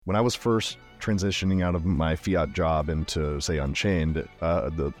when I was first transitioning out of my fiat job into, say, Unchained,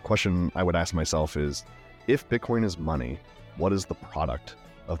 the question I would ask myself is, if Bitcoin is money, what is the product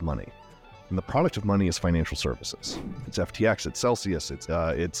of money? And the product of money is financial services. It's FTX, it's Celsius, it's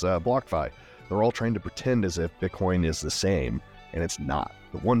BlockFi. They're all trying to pretend as if Bitcoin is the same, and it's not.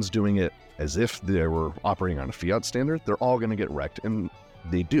 The ones doing it as if they were operating on a fiat standard, they're all going to get wrecked, and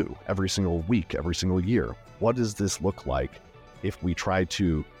they do every single week, every single year. What does this look like if we try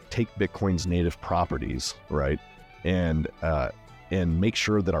to take Bitcoin's native properties, right, and make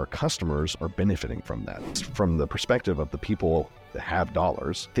sure that our customers are benefiting from that? From the perspective of the people that have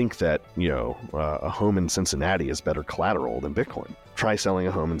dollars, think that, a home in Cincinnati is better collateral than Bitcoin. Try selling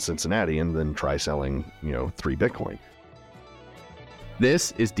a home in Cincinnati and then try selling, 3 Bitcoin.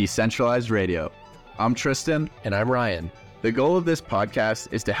 This is Decentralized Radio. I'm Tristan. And I'm Ryan. The goal of this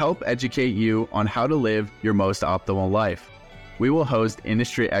podcast is to help educate you on how to live your most optimal life. We will host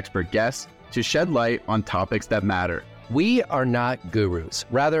industry expert guests to shed light on topics that matter. We are not gurus,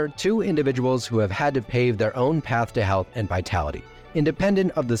 rather two individuals who have had to pave their own path to health and vitality,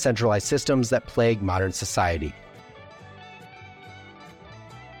 independent of the centralized systems that plague modern society.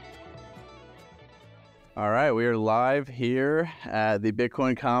 All right, we are live here at the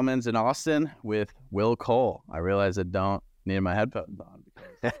Bitcoin Commons in Austin with Will Cole. I realize I don't need my headphones on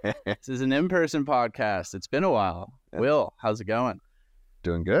because this is an in-person podcast. It's been a while. Yeah. Will, how's it going?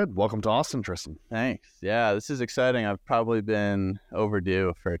 Doing good. Welcome to Austin, Tristan. Thanks. Yeah, this is exciting. I've probably been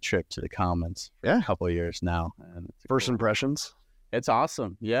overdue for a trip to the Commons for a couple of years now. And it's First impressions? It's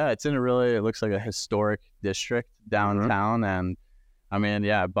awesome. Yeah, it's in it looks like a historic district downtown. Mm-hmm.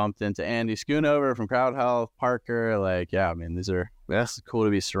 And I bumped into Andy Schoonover from Crowd Health, Parker. It's cool to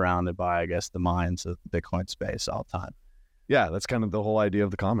be surrounded by, I guess, the minds of the Bitcoin space all the time. Yeah, that's kind of the whole idea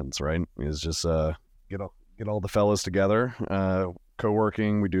of the Commons, right? Is just get all the fellas together.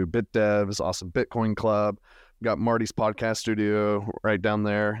 Co-working, we do BitDevs, Awesome Bitcoin Club. We got Marty's podcast studio right down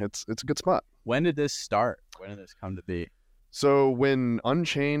there. It's a good spot. When did this start? When did this come to be? So when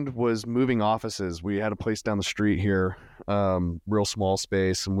Unchained was moving offices, we had a place down the street here, real small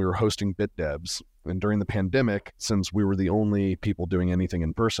space, and we were hosting BitDevs. And during the pandemic, since we were the only people doing anything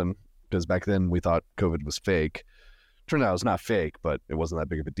in person, because back then we thought COVID was fake. Turned out it was not fake, but it wasn't that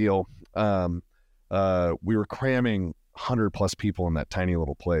big of a deal. We were cramming 100 plus people in that tiny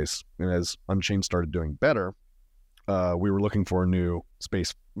little place. And as Unchained started doing better, we were looking for a new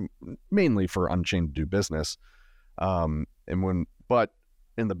space, mainly for Unchained to do business. But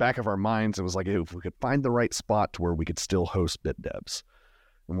in the back of our minds, it was like, if we could find the right spot to where we could still host BitDevs.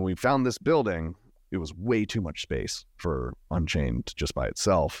 And when we found this building, it was way too much space for Unchained just by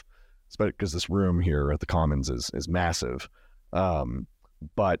itself, because this room here at the Commons is massive.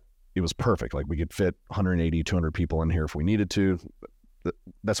 But it was perfect. Like, we could fit 180, 200 people in here if we needed to.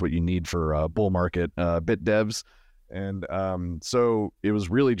 That's what you need for bull market BitDevs. And so it was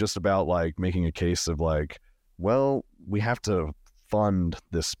really just about making a case of we have to fund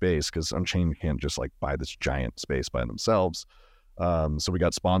this space because Unchained can't just buy this giant space by themselves. So we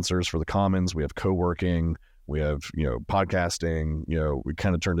got sponsors for the Commons. We have co-working. We have, podcasting. We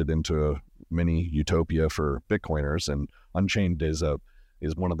kind of turned it into a mini utopia for Bitcoiners, and Unchained is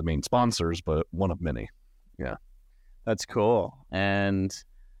one of the main sponsors, but one of many. Yeah. That's cool. And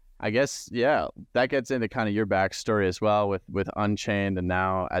I guess, that gets into kind of your backstory as well with Unchained and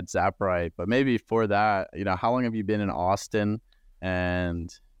now at Zappright. But maybe for that, how long have you been in Austin?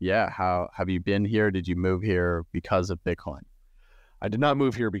 And how have you been here? Did you move here because of Bitcoin? I did not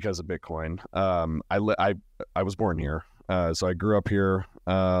move here because of Bitcoin. I was born here. So I grew up here.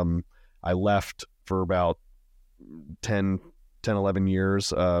 I left for about 11 years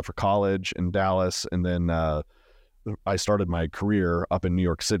for college in Dallas. And then I started my career up in New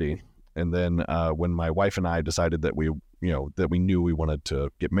York City. And then when my wife and I decided that we knew we wanted to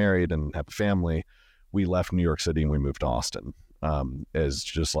get married and have a family, we left New York City and we moved to Austin. As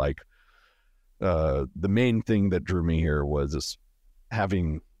just the main thing that drew me here was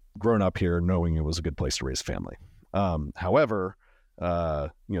having grown up here, knowing it was a good place to raise a family. However,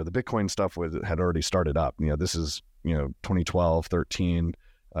 the Bitcoin stuff had already started up. This is 2012, 13.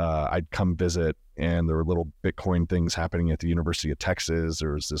 I'd come visit, and there were little Bitcoin things happening at the University of Texas.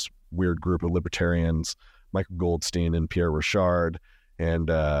 There was this weird group of libertarians, Michael Goldstein and Pierre Rochard, and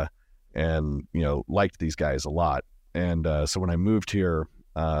liked these guys a lot. And so when I moved here,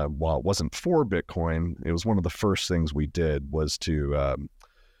 while it wasn't for Bitcoin, it was one of the first things we did was to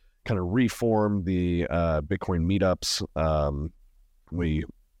kind of reform the Bitcoin meetups.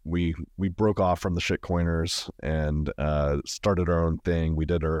 We broke off from the shitcoiners and started our own thing. We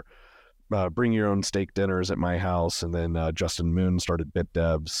did our bring your own steak dinners at my house, and then Justin Moon started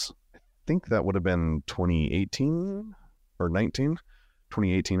BitDevs. I think that would have been 2018 or 19,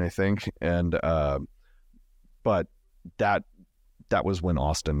 2018, I think. And but that was when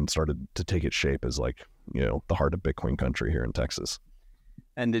Austin started to take its shape as like, you know, the heart of Bitcoin country here in Texas.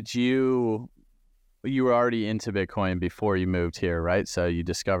 And did you were already into Bitcoin before you moved here, right? So you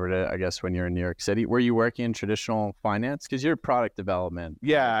discovered it, I guess, when you're in New York City. Were you working in traditional finance? Because you're product development.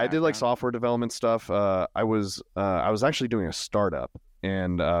 Yeah, I did like software development stuff. I was actually doing a startup,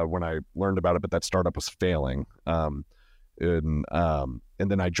 and when I learned about it, but that startup was failing. And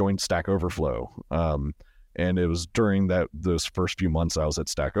then I joined Stack Overflow. And it was during those first few months I was at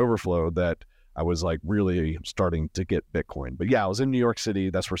Stack Overflow that I was like really starting to get Bitcoin. But yeah, I was in New York City.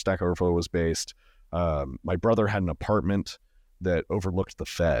 That's where Stack Overflow was based. My brother had an apartment that overlooked the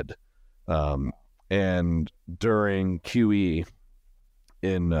Fed. And during QE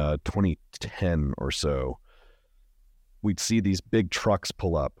in 2010 or so, we'd see these big trucks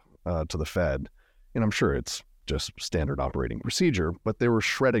pull up to the Fed. And I'm sure it's just standard operating procedure, but they were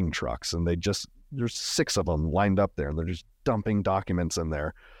shredding trucks, and there's 6 of them lined up there, and they're just dumping documents in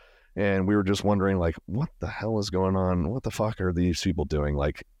there. And we were just wondering, like, what the hell is going on? What the fuck are these people doing?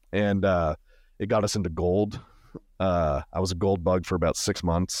 Like, and it got us into gold. I was a gold bug for about 6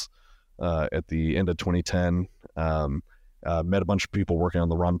 months at the end of 2010. Met a bunch of people working on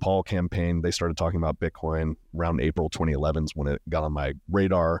the Ron Paul campaign. They started talking about Bitcoin around April 2011 when it got on my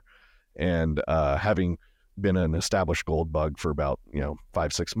radar. And having been an established gold bug for about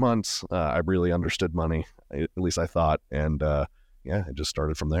 5-6 months, I really understood money, at least I thought. And yeah, it just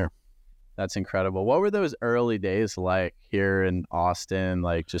started from there. That's incredible. What were those early days like here in Austin,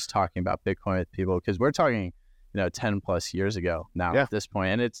 like just talking about Bitcoin with people? Because we're talking, 10 plus years ago now at this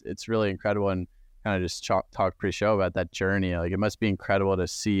point. And it's really incredible. And kind of just talk pre-show about that journey. Like, it must be incredible to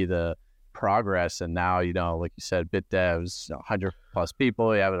see the progress. And now, like you said, BitDevs, 100 plus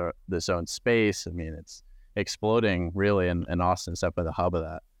people, you have this own space. I mean, it's exploding really. And Austin's definitely the hub of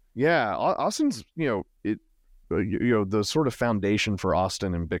that. Yeah. Austin's, the sort of foundation for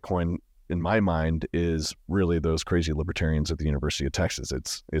Austin and Bitcoin, in my mind, is really those crazy libertarians at the University of Texas.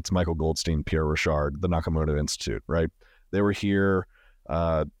 It's Michael Goldstein, Pierre Rochard, the Nakamoto Institute, right? They were here.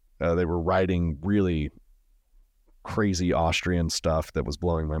 They were writing really crazy Austrian stuff that was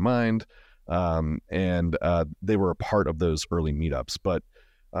blowing my mind. And they were a part of those early meetups. But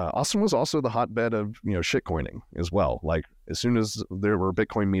Austin was also the hotbed of, shitcoining as well. Like, as soon as there were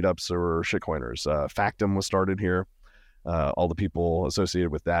Bitcoin meetups, there were shitcoiners. Factom was started here. All the people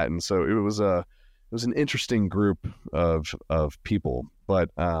associated with that, and so it was an interesting group of people. But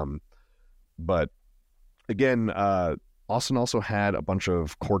again, Austin also had a bunch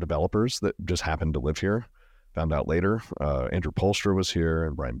of core developers that just happened to live here. Found out later, Andrew Polstra was here,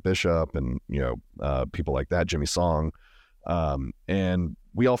 and Brian Bishop, and people like that, Jimmy Song, and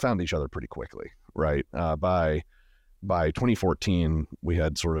we all found each other pretty quickly, right? By 2014, we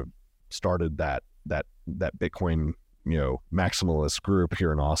had sort of started that Bitcoin maximalist group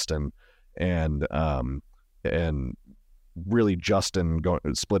here in Austin, and really Justin not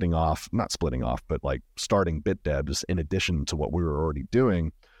splitting off, but like starting BitDevs in addition to what we were already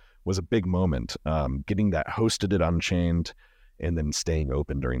doing was a big moment. Getting that hosted at Unchained and then staying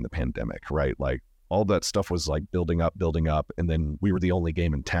open during the pandemic, right? Like, all that stuff was like building up, and then we were the only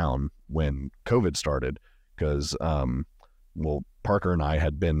game in town when COVID started, because Parker and I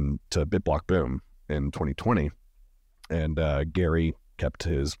had been to BitBlock Boom in 2020. And Gary kept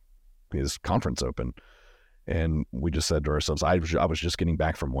his conference open, and we just said to ourselves, I was just getting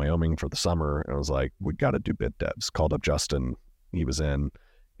back from Wyoming for the summer, and I was like, we got to do BitDevs. Called up Justin, he was in,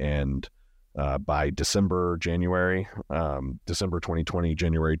 and by December 2020,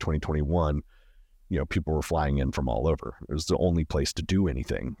 January 2021, people were flying in from all over. It was the only place to do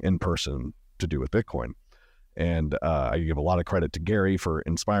anything in person to do with Bitcoin. And I give a lot of credit to Gary for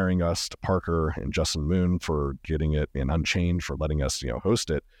inspiring us, to Parker and Justin Moon for getting it in Unchained, for letting us, host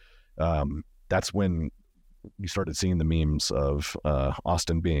it. That's when you started seeing the memes of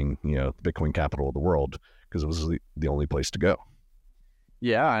Austin being, the Bitcoin capital of the world, because it was the only place to go.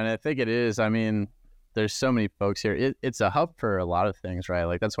 Yeah, and I think it is. I mean, there's so many folks here. It's a hub for a lot of things, right?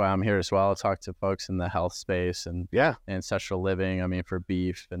 Like, that's why I'm here as well. Talk to folks in the health space and ancestral living. I mean, for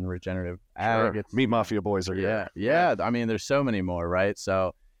beef and regenerative ag. Sure. Meat Mafia boys are here. Yeah. I mean, there's so many more, right?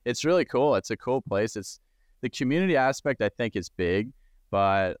 So it's really cool. It's a cool place. It's the community aspect, I think, is big,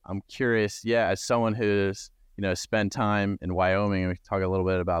 but I'm curious. Yeah, as someone who's spent time in Wyoming, and we can talk a little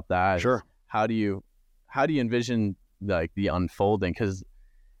bit about that. Sure. How do you envision like the unfolding? Because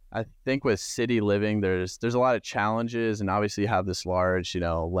I think with city living, there's a lot of challenges, and obviously you have this large,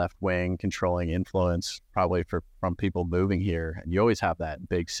 left wing controlling influence probably from people moving here, and you always have that in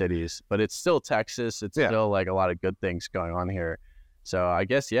big cities. But it's still Texas. It's still like a lot of good things going on here. So I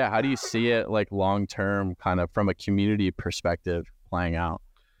guess how do you see it like long term, kind of from a community perspective, playing out?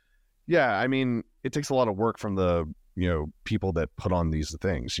 Yeah, I mean, it takes a lot of work from the people that put on these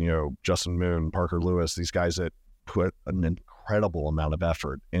things. Justin Moon, Parker Lewis, these guys that put an incredible amount of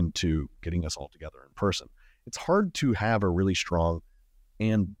effort into getting us all together in person. It's hard to have a really strong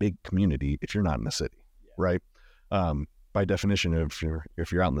and big community if you're not in the city, right? By definition, if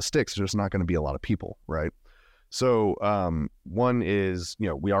you're out in the sticks, there's not going to be a lot of people, right? So one is,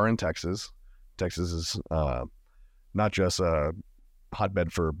 we are in Texas. Texas is not just a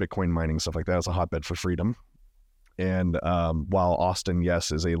hotbed for Bitcoin mining, stuff like that. It's a hotbed for freedom. And while Austin,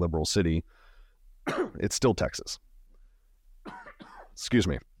 yes, is a liberal city, it's still Texas. Excuse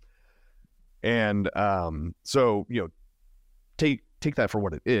me. And so, take that for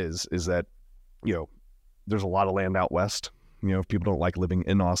what it is that, there's a lot of land out west. If people don't like living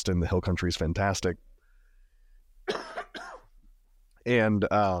in Austin, the hill country is fantastic. And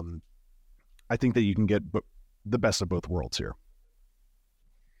I think that you can get the best of both worlds here.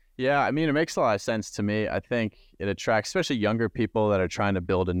 Yeah, I mean, it makes a lot of sense to me. I think it attracts especially younger people that are trying to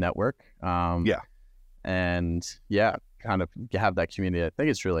build a network. And kind of have that community. I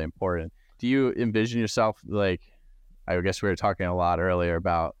think it's really important. Do you envision yourself, like, I guess we were talking a lot earlier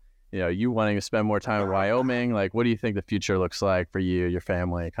about, you wanting to spend more time in Wyoming? Like, what do you think the future looks like for you, your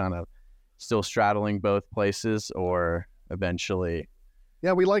family, kind of still straddling both places, or eventually?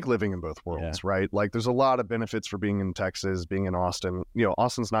 Yeah, we like living in both worlds, right? Like, there's a lot of benefits for being in Texas, being in Austin.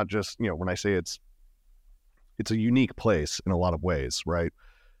 Austin's not just, when I say it's a unique place in a lot of ways, right?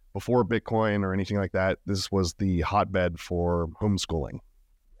 Before Bitcoin or anything like that, this was the hotbed for homeschooling.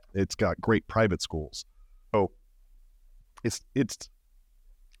 It's got great private schools. Oh, it's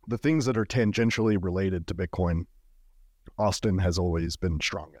the things that are tangentially related to Bitcoin, Austin has always been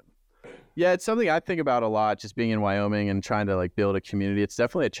strong in. Yeah, it's something I think about a lot, just being in Wyoming and trying to like build a community. It's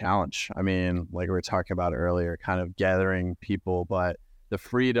definitely a challenge. I mean, like we were talking about earlier, kind of gathering people, but the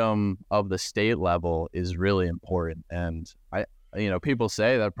freedom of the state level is really important. And people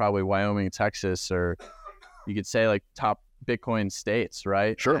say that probably Wyoming, Texas, or you could say like top Bitcoin states,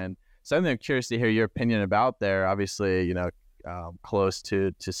 right? Sure. And something I'm curious to hear your opinion about there. Obviously, close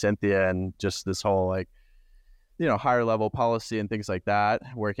to Cynthia and just this whole like, higher level policy and things like that,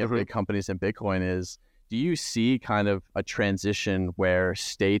 working at big companies in Bitcoin is, do you see kind of a transition where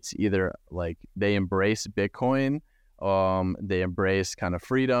states either like they embrace Bitcoin, they embrace kind of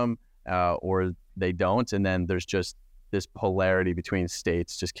freedom, or they don't, and then there's just this polarity between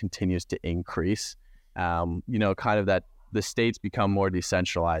states just continues to increase, kind of that the states become more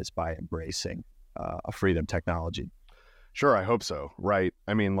decentralized by embracing a freedom technology? Sure, I hope so, right?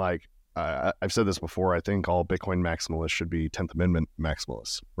 I mean, like, I've said this before, I think all Bitcoin maximalists should be 10th Amendment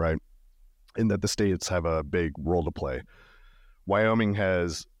maximalists, right? In that the states have a big role to play. Wyoming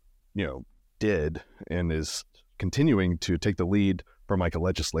has, did and is continuing to take the lead from like a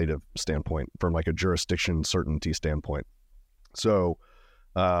legislative standpoint, from like a jurisdiction certainty standpoint. So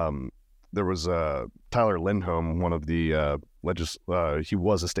there was Tyler Lindholm, one of the he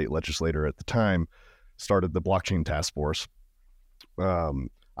was a state legislator at the time, started the blockchain task force.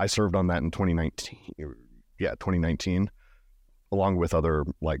 I served on that in 2019, along with other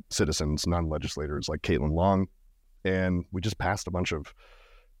like citizens, non-legislators like Caitlin Long. And we just passed a bunch of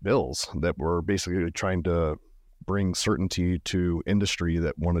bills that were basically trying to bring certainty to industry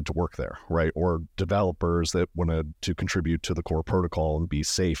that wanted to work there, right? Or developers that wanted to contribute to the core protocol and be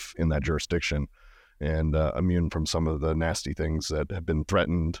safe in that jurisdiction and immune from some of the nasty things that have been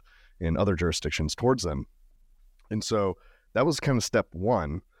threatened in other jurisdictions towards them. And so that was kind of step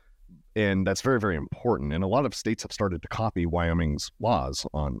one. And that's very, very important. And a lot of states have started to copy Wyoming's laws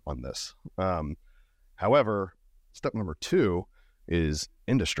on this. However, step number two is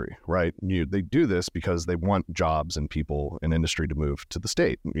industry, right? They do this because they want jobs and people in industry to move to the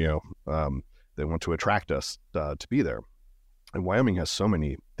state. They want to attract us to be there. And Wyoming has so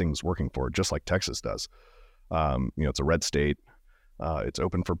many things working for it, just like Texas does. It's a red state. It's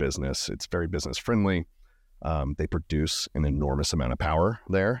open for business. It's very business friendly. They produce an enormous amount of power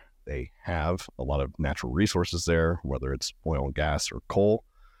there. They have a lot of natural resources there, whether it's oil and gas or coal,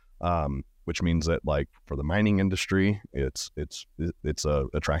 which means that like for the mining industry, it's a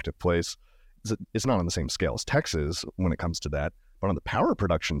attractive place. It's not on the same scale as Texas when it comes to that, but on the power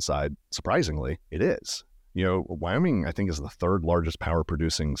production side, surprisingly, it is. Wyoming, I think, is the third largest power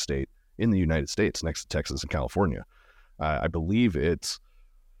producing state in the United States, next to Texas and California. I believe it's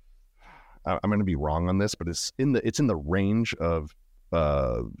I'm going to be wrong on this, but it's in the range of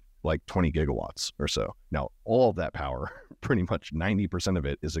like 20 gigawatts or so. Now, all of that power, pretty much 90% of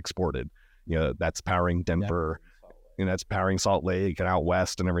it is exported. That's powering Denver, that's powering Salt Lake and out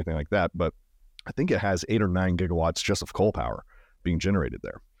west and everything like that. But I think it has 8 or 9 gigawatts just of coal power being generated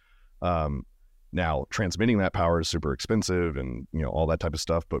there. Now, transmitting that power is super expensive and, all that type of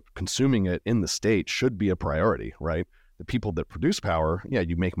stuff, but consuming it in the state should be a priority, right? The people that produce power,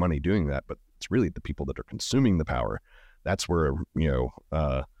 you make money doing that, but it's really the people that are consuming the power. That's where,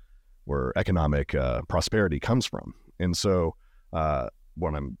 where economic prosperity comes from. And so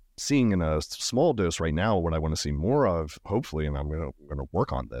what I'm seeing in a small dose right now, what I want to see more of, hopefully, and I'm going to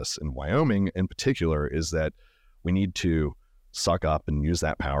work on this in Wyoming in particular, is that we need to suck up and use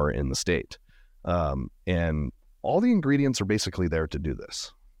that power in the state. And all the ingredients are basically there to do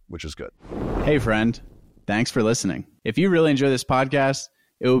this, which is good. Hey, friend. Thanks for listening. If you really enjoy this podcast,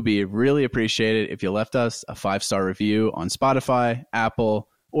 it would be really appreciated if you left us a 5-star review on Spotify, Apple,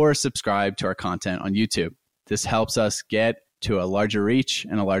 or subscribe to our content on YouTube. This helps us get to a larger reach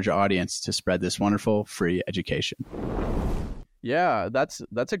and a larger audience to spread this wonderful free education. Yeah, that's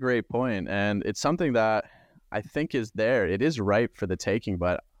a great point. And it's something that I think is there. It is ripe for the taking,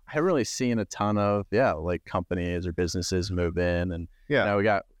 but I haven't really seen a ton of, like companies or businesses move in. And we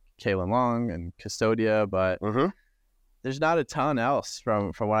got Caitlin Long and Custodia, but there's not a ton else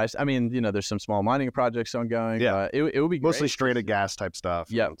from what I mean, there's some small mining projects ongoing. Yeah. But it would be mostly straight to gas type stuff.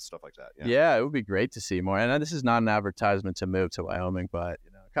 Yeah. And stuff like that. Yeah. It would be great to see more. And this is not an advertisement to move to Wyoming, but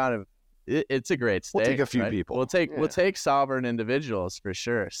kind of, it's a great state. We'll take a few people. We'll take sovereign individuals for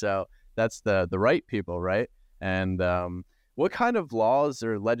sure. So that's the right people, right? And what kind of laws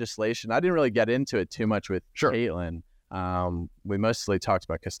or legislation? I didn't really get into it too much with Caitlin. We mostly talked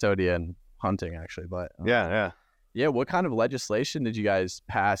about Custodia and hunting, actually. But what kind of legislation did you guys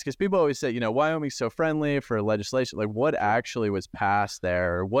pass? Because people always say, Wyoming's so friendly for legislation. Like, what actually was passed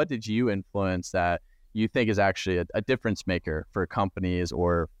there? Or what did you influence that you think is actually a difference maker for companies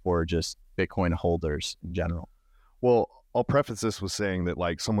or for just Bitcoin holders in general? Well, I'll preface this with saying that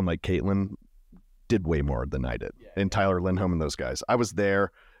like someone like Caitlin did way more than I did, and Tyler Lindholm and those guys. I was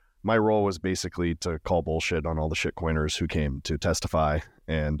there. My role was basically to call bullshit on all the shitcoiners who came to testify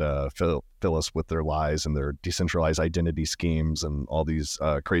and fill us with their lies and their decentralized identity schemes and all these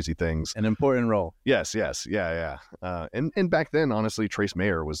crazy things. An important role. Yes. Yeah. And back then, honestly, Trace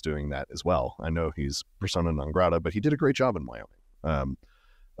Mayer was doing that as well. I know he's persona non grata, but he did a great job in Wyoming.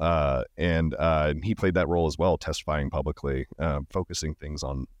 And he played that role as well, testifying publicly, focusing things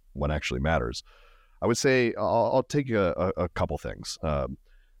on what actually matters. I would say I'll take a couple things.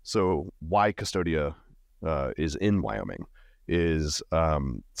 So why Custodia is in Wyoming is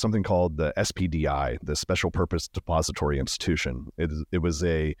something called the SPDI, the Special Purpose Depository Institution. It was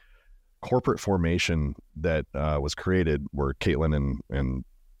a corporate formation that was created where Caitlin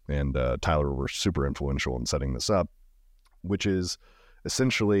and Tyler were super influential in setting this up, which is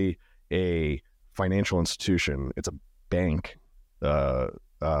essentially a financial institution. It's a bank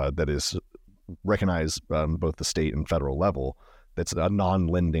that is recognized on both the state and federal level. That's a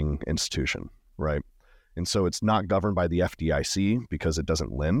non-lending institution, right? And so it's not governed by the FDIC because it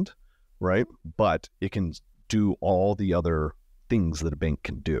doesn't lend, right? But it can do all the other things that a bank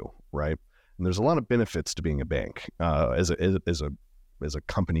can do, right? And there's a lot of benefits to being a bank as a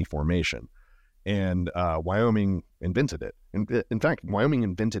company formation. And Wyoming invented it. In fact, Wyoming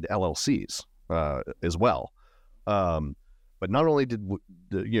invented LLCs as well. But not only did, with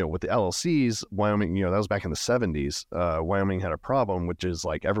the LLCs, Wyoming, that was back in the 70s, Wyoming had a problem, which is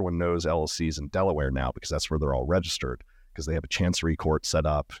like everyone knows LLCs in Delaware now because that's where they're all registered because they have a chancery court set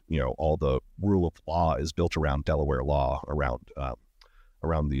up. All the rule of law is built around Delaware law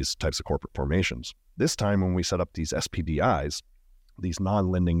around these types of corporate formations. This time when we set up these SPDIs, these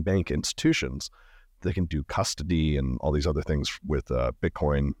non-lending bank institutions, they can do custody and all these other things with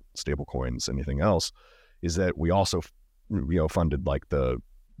Bitcoin, stable coins, anything else, is that we also funded like the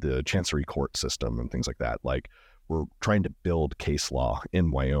chancery court system and things like that. Like we're trying to build case law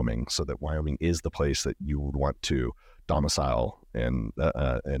in Wyoming so that Wyoming is the place that you would want to domicile and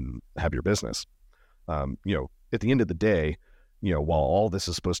have your business. At the end of the day, while all this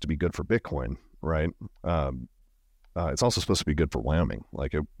is supposed to be good for Bitcoin, right? It's also supposed to be good for Wyoming.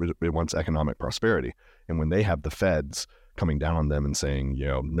 Like it wants economic prosperity. And when they have the feds coming down on them and saying,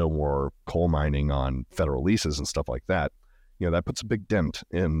 no more coal mining on federal leases and stuff like that, that puts a big dent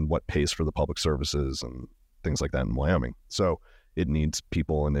in what pays for the public services and things like that in Wyoming. So it needs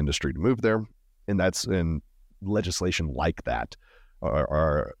people in industry to move there. And legislation like that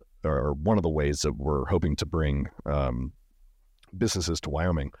are one of the ways that we're hoping to bring businesses to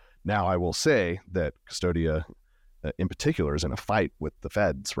Wyoming. Now, I will say that Custodia in particular is in a fight with the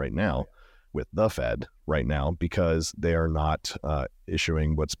feds right now, with the Fed right now, because they are not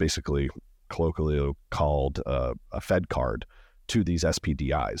issuing what's basically colloquially called a Fed card to these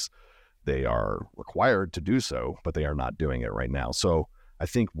SPDIs. They are required to do so, but they are not doing it right now. So I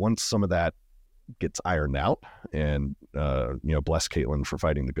think once some of that gets ironed out, and bless Caitlin for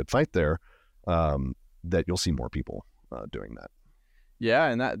fighting the good fight there, that you'll see more people doing that. Yeah,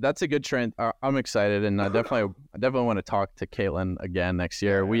 and that's a good trend. I'm excited, and I definitely want to talk to Caitlin again next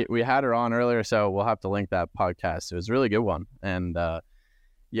year. We had her on earlier, so we'll have to link that podcast. It was a really good one, and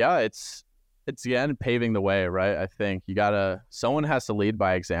it's again paving the way, right? I think someone has to lead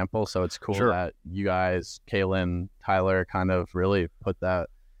by example. So it's cool that you guys, Caitlin, Tyler, kind of really put that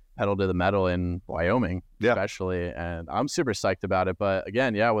pedal to the metal in Wyoming, especially, and I'm super psyched about it. But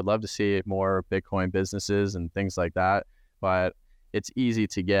again, I would love to see more Bitcoin businesses and things like that. But it's easy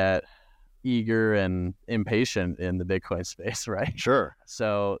to get eager and impatient in the Bitcoin space, right? Sure.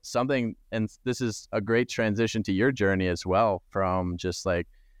 So and this is a great transition to your journey as well, from just like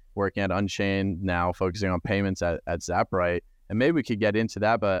working at Unchained, now focusing on payments at Zapright. And maybe we could get into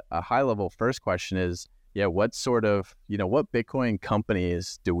that, but a high level first question is, what sort of, what Bitcoin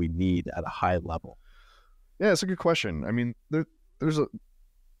companies do we need at a high level? Yeah, it's a good question. I mean, there's a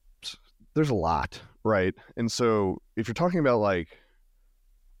lot, right? And so if you're talking about like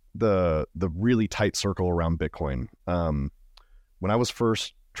the really tight circle around Bitcoin, when I was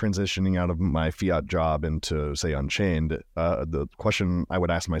first transitioning out of my fiat job into, say, Unchained, the question I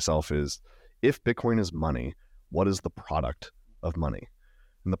would ask myself is, if Bitcoin is money, what is the product of money?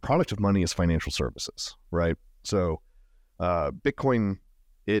 And the product of money is financial services, right? So Bitcoin,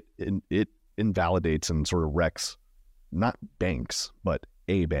 it invalidates and sort of wrecks not banks, but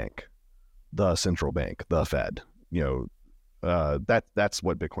a bank, the central bank, the Fed. That's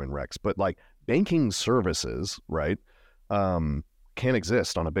what Bitcoin wrecks. But like banking services, right, can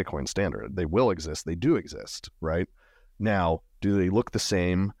exist on a Bitcoin standard. They will exist. They do exist, right? Now, do they look the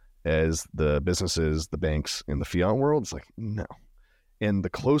same as the businesses, the banks in the fiat world? It's like, no. And the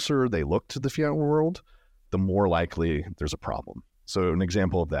closer they look to the fiat world, the more likely there's a problem. So an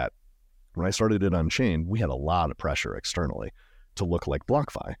example of that, when I started at Unchained, we had a lot of pressure externally to look like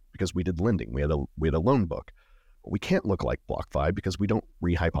BlockFi because we did lending. We had a loan book. But we can't look like BlockFi because we don't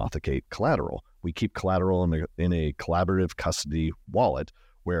rehypothecate collateral. We keep collateral in a collaborative custody wallet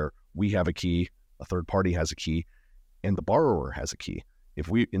where we have a key, a third party has a key, and the borrower has a key.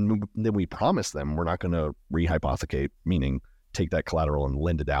 Then we promise them we're not going to rehypothecate, meaning take that collateral and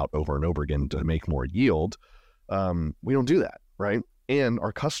lend it out over and over again to make more yield. We don't do that, right? And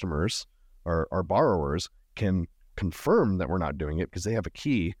our customers, our borrowers, can confirm that we're not doing it because they have a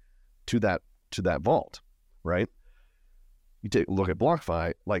key to that vault, right? You take a look at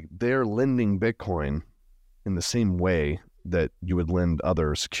BlockFi, like they're lending Bitcoin in the same way that you would lend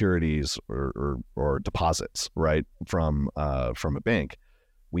other securities or deposits, right, from a bank.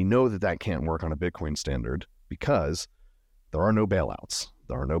 We know that can't work on a Bitcoin standard because there are no bailouts.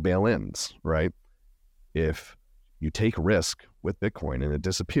 There are no bail-ins, right? If you take risk with Bitcoin and it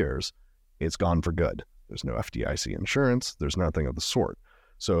disappears, it's gone for good. There's no FDIC insurance. There's nothing of the sort.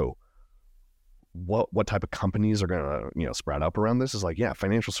 So what type of companies are going to sprout up around this is like,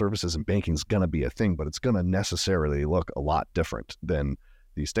 financial services and banking is going to be a thing, but it's going to necessarily look a lot different than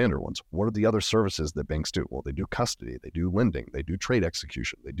these standard ones. What are the other services that banks do? Well, they do custody, they do lending, they do trade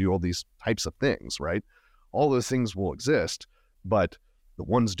execution, they do all these types of things, right? All those things will exist, but the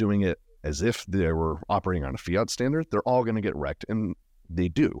ones doing it as if they were operating on a fiat standard, they're all going to get wrecked, and they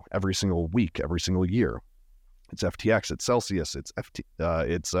do every single week, every single year. It's FTX, it's Celsius, it's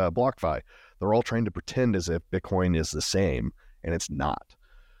BlockFi. They're all trying to pretend as if Bitcoin is the same, and it's not.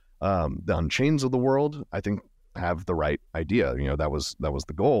 The Unchains of the world, I think, have the right idea. That was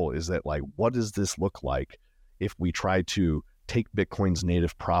the goal, is that like, what does this look like if we try to take Bitcoin's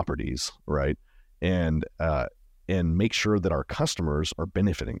native properties, right, and make sure that our customers are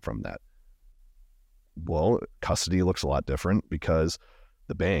benefiting from that? Well, custody looks a lot different because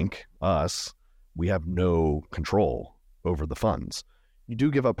the bank, us, we have no control over the funds. You do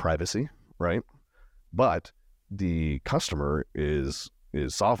give up privacy, right? But the customer is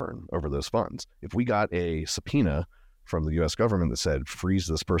sovereign over those funds. If we got a subpoena from the U.S. government that said freeze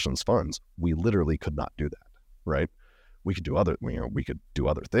this person's funds, we literally could not do that, right? We could do other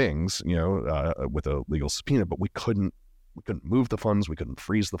things, with a legal subpoena, but we couldn't move the funds, we couldn't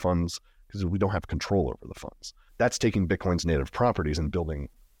freeze the funds because we don't have control over the funds. That's taking Bitcoin's native properties and building,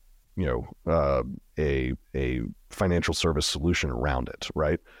 a financial service solution around it,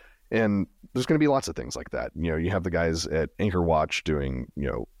 right? And there's going to be lots of things like that. You have the guys at Anchor Watch doing,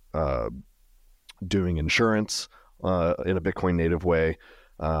 doing insurance in a Bitcoin native way.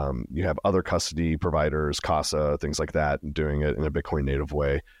 You have other custody providers, Casa, things like that, doing it in a Bitcoin native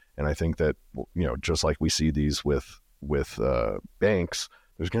way. And I think that, just like we see these with banks,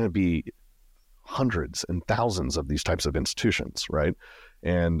 there's going to be hundreds and thousands of these types of institutions, right?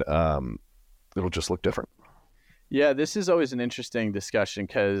 And it'll just look different. Yeah, this is always an interesting discussion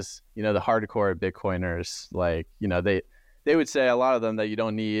because, the hardcore Bitcoiners, like, they would say, a lot of them, that you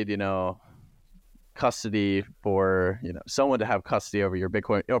don't need, custody for, someone to have custody over your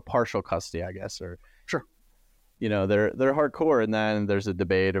Bitcoin, or partial custody, I guess, or sure. They're hardcore. And then there's a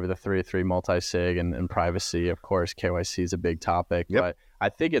debate over the 3-3 multi-sig and privacy. Of course, KYC is a big topic, but I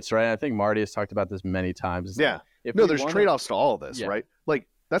think it's right. I think Marty has talked about this many times. It's yeah. Like, there's trade-offs to all of this, right? Like,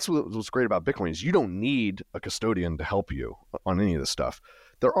 that's what's great about Bitcoin is you don't need a custodian to help you on any of this stuff.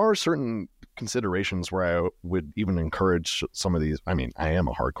 There are certain considerations where I would even encourage some of these. I mean, I am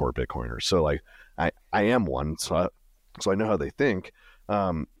a hardcore Bitcoiner, so like I am one, so I know how they think.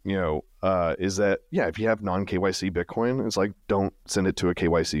 Is that if you have non-KYC Bitcoin, it's like, don't send it to a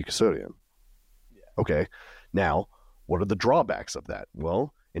KYC custodian. Yeah. Okay, now what are the drawbacks of that?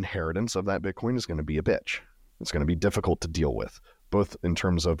 Well, inheritance of that Bitcoin is going to be a bitch. It's going to be difficult to deal with, both in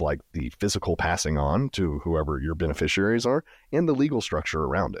terms of like the physical passing on to whoever your beneficiaries are and the legal structure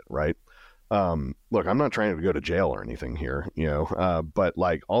around it, right? Look, I'm not trying to go to jail or anything here, but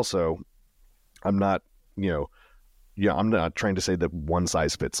like also I'm not, I'm not trying to say that one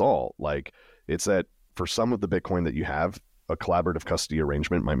size fits all. Like, it's that for some of the Bitcoin that you have, a collaborative custody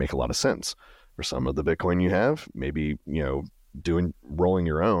arrangement might make a lot of sense. For some of the Bitcoin you have, maybe, rolling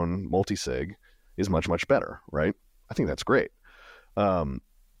your own multi-sig is much, much better, right? I think that's great.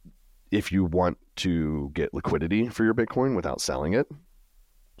 If you want to get liquidity for your Bitcoin without selling it,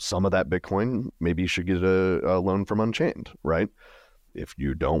 some of that Bitcoin, maybe you should get a loan from Unchained, right? If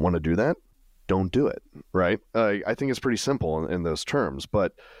you don't want to do that, don't do it, right? I think it's pretty simple in those terms.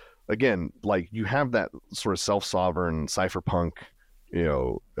 But again, like, you have that sort of self-sovereign cypherpunk,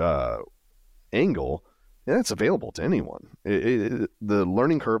 angle, and it's available to anyone. The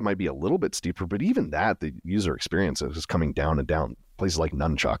learning curve might be a little bit steeper, but even that, the user experience is coming down and down. Places like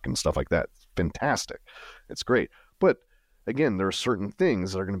Nunchuck and stuff like that, it's fantastic. It's great. But again, there are certain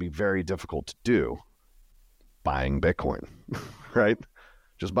things that are going to be very difficult to do. Buying Bitcoin, right?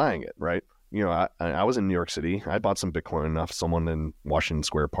 Just buying it, right? I was in New York City. I bought some Bitcoin off someone in Washington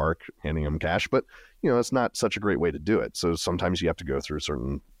Square Park, handing them cash, but it's not such a great way to do it. So sometimes you have to go through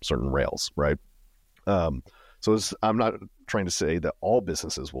certain rails, right? I'm not trying to say that all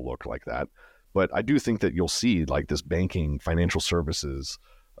businesses will look like that, but I do think that you'll see like this banking, financial services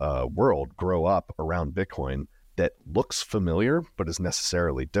world grow up around Bitcoin that looks familiar but is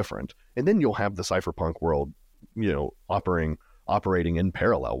necessarily different. And then you'll have the cypherpunk world, operating in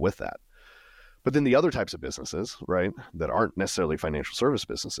parallel with that. But then the other types of businesses, right, that aren't necessarily financial service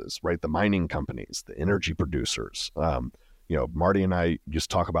businesses, right, the mining companies, the energy producers. Marty and I just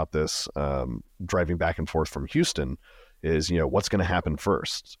talk about this driving back and forth from Houston is, what's going to happen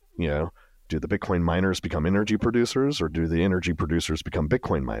first? Do the Bitcoin miners become energy producers, or do the energy producers become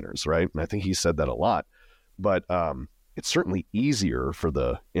Bitcoin miners, right? And I think he said that a lot. But it's certainly easier for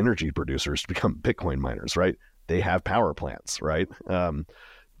the energy producers to become Bitcoin miners, right? They have power plants, right?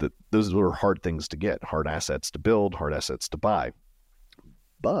 Those are hard things to get, hard assets to build, hard assets to buy.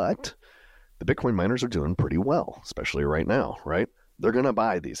 But the Bitcoin miners are doing pretty well, especially right now, right? They're going to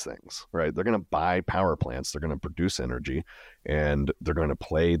buy these things, right? They're going to buy power plants. They're going to produce energy, and they're going to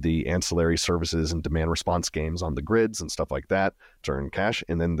play the ancillary services and demand response games on the grids and stuff like that to earn cash.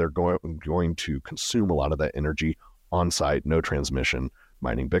 And then they're going to consume a lot of that energy on site, no transmission,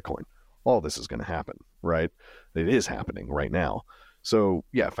 mining Bitcoin. All this is going to happen, right? It is happening right now. So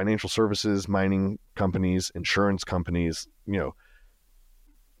yeah, financial services, mining companies, insurance companies,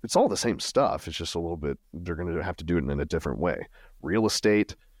 it's all the same stuff. It's just a little bit, they're going to have to do it in a different way. Real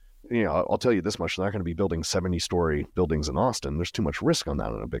estate, I'll tell you this much, they're not going to be building 70-story buildings in Austin. There's too much risk on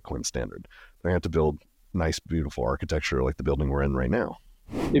that on a Bitcoin standard. They're going to have to build nice, beautiful architecture like the building we're in right now.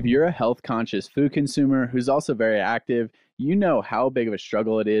 If you're a health-conscious food consumer who's also very active, you know how big of a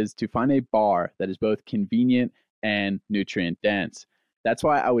struggle it is to find a bar that is both convenient and nutrient-dense. That's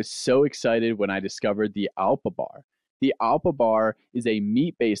why I was so excited when I discovered the Alpa Bar. The Alpa Bar is a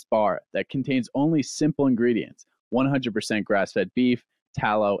meat-based bar that contains only simple ingredients, 100% grass-fed beef,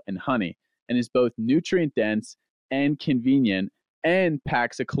 tallow, and honey, and is both nutrient-dense and convenient, and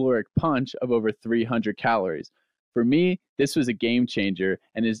packs a caloric punch of over 300 calories. For me, this was a game changer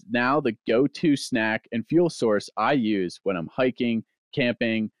and is now the go-to snack and fuel source I use when I'm hiking,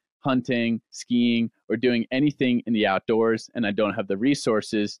 camping, hunting, skiing, or doing anything in the outdoors, and I don't have the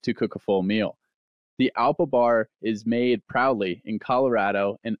resources to cook a full meal. The Alpa Bar is made proudly in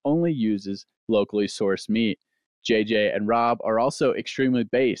Colorado and only uses locally sourced meat. JJ and Rob are also extremely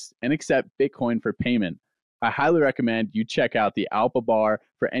based and accept Bitcoin for payment. I highly recommend you check out the Alpa Bar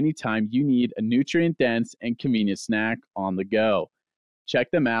for any time you need a nutrient-dense and convenient snack on the go. Check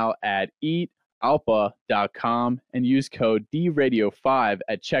them out at eatalpa.com and use code DRadio5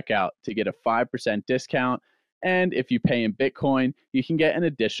 at checkout to get a 5% discount. And if you pay in Bitcoin, you can get an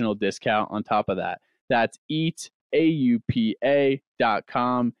additional discount on top of that. That's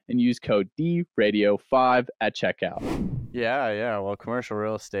eataupa.com and use code DRadio5 at checkout. Yeah. Well, commercial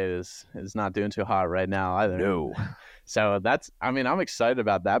real estate is not doing too hot right now either. No. So I'm excited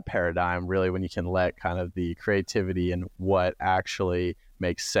about that paradigm, really, when you can let kind of the creativity and what actually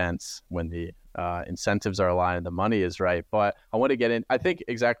makes sense when the incentives are aligned and the money is right. But I want to get in, I think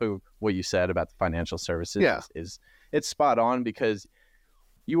exactly what you said about the financial services is it's spot on, because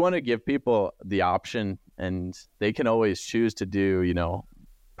you want to give people the option, and they can always choose to do,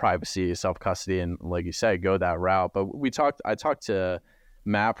 privacy, self-custody, and like you said, go that route. But I talked to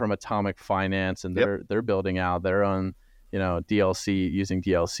Matt from Atomic Finance, and they're building out their own, DLC, using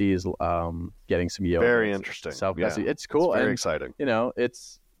DLCs, getting some yield. Very interesting. Self-custody. It's cool. It's very exciting.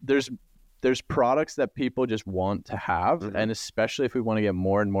 There's products that people just want to have, and especially if we want to get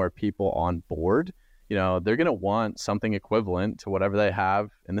more and more people on board, they're going to want something equivalent to whatever they have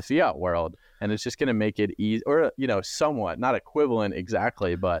in the fiat world. And it's just going to make it easy, or, somewhat, not equivalent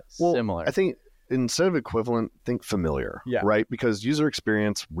exactly, but similar. I think instead of equivalent, think familiar, right? Because user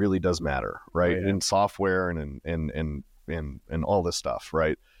experience really does matter, right? In software and in all this stuff,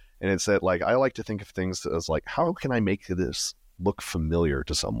 right? And it's that, like, I like to think of things as like, how can I make this look familiar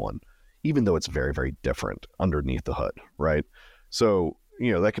to someone, even though it's very, very different underneath the hood, right? So,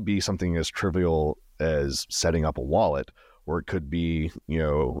 that could be something as trivial as setting up a wallet, or it could be,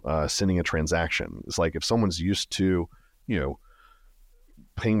 sending a transaction. It's like if someone's used to,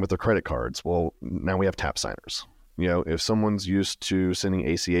 paying with their credit cards, well, now we have tap signers. If someone's used to sending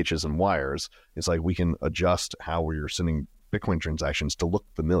ACHs and wires, it's like we can adjust how we're sending Bitcoin transactions to look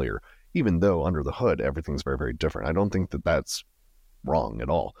familiar, even though under the hood, everything's very, very different. I don't think that that's wrong at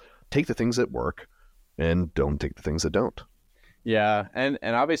all. Take the things that work and don't take the things that don't. Yeah, and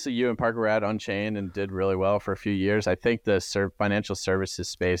obviously you and Parker were at Unchained and did really well for a few years. I think the financial services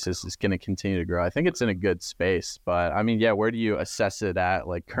space is going to continue to grow. I think it's in a good space, but where do you assess it at,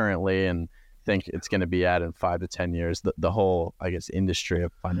 like, currently, and think it's going to be at in 5 to 10 years, the whole, I guess, industry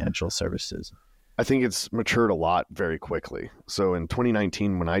of financial services? I think it's matured a lot very quickly. So in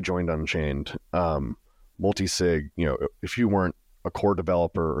 2019, when I joined Unchained, multi-sig, if you weren't a core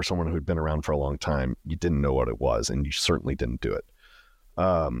developer or someone who'd been around for a long time, you didn't know what it was, and you certainly didn't do it.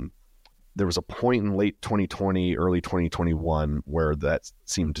 There was a point in late 2020, early 2021 where that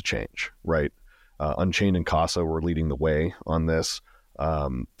seemed to change, right? Unchained and Casa were leading the way on this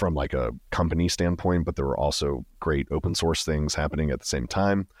from like a company standpoint, but there were also great open source things happening at the same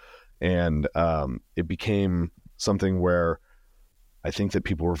time. And it became something where I think that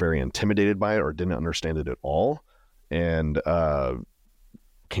people were very intimidated by it or didn't understand it at all, and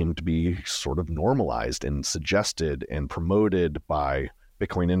came to be sort of normalized and suggested and promoted by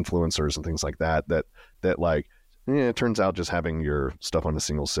Bitcoin influencers and things like that like, it turns out just having your stuff on a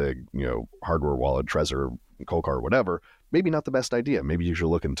single sig, hardware wallet, Trezor, Coldcard, whatever, maybe not the best idea. Maybe you should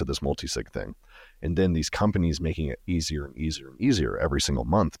look into this multi-sig thing. And then these companies making it easier and easier and easier every single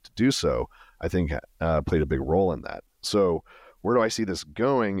month to do so, I think played a big role in that. So where do I see this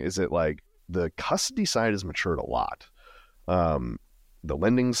going? Is it like the custody side has matured a lot. The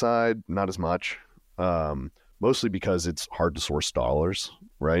lending side, not as much, mostly because it's hard to source dollars,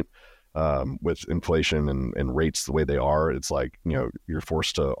 right? With inflation and rates the way they are, it's like, you're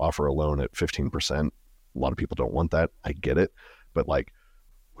forced to offer a loan at 15%. A lot of people don't want that. I get it. But like,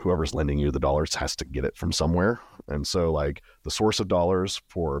 whoever's lending you the dollars has to get it from somewhere. And so like the source of dollars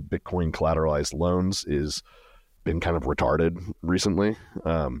for Bitcoin collateralized loans is been kind of retarded recently.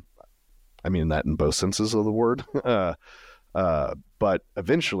 I mean that in both senses of the word. But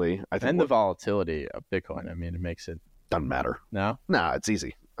eventually, I think... And the volatility of Bitcoin, it makes it... Doesn't matter. No? Nah, it's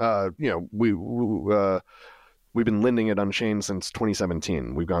easy. We've been lending at Unchained since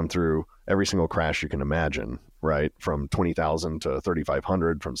 2017. We've gone through every single crash you can imagine, right? From 20,000 to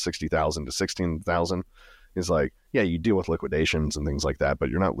 3,500, from 60,000 to 16,000. It's like, yeah, you deal with liquidations and things like that, but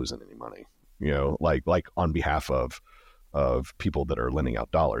you're not losing any money, like on behalf of people that are lending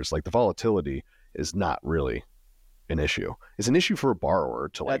out dollars. Like the volatility is not really an issue. It's an issue for a borrower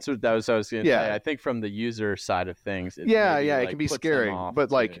to like. That's what I was going to say. I think from the user side of things, it it can be scary.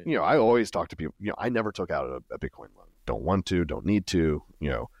 But like, I always talk to people, I never took out a Bitcoin loan. Don't want to, don't need to,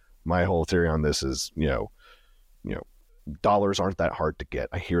 my whole theory on this is, dollars aren't that hard to get.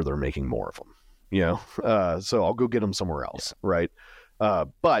 I hear they're making more of them, so I'll go get them somewhere else. Yeah. Right.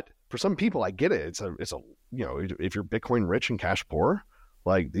 But for some people, I get it. It's a, if you're Bitcoin rich and cash poor,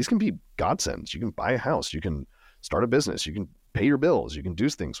 like these can be godsends. You can buy a house, you can start a business, you can pay your bills, you can do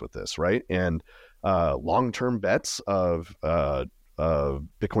things with this. Right. And, long-term bets of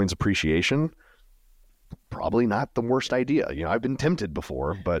Bitcoin's appreciation, probably not the worst idea. I've been tempted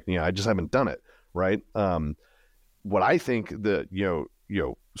before, but I just haven't done it. Right. What I think that,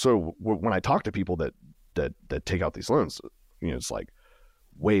 so when I talk to people that take out these loans, it's like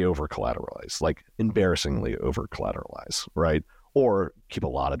way over collateralized, like embarrassingly over collateralized, right? Or keep a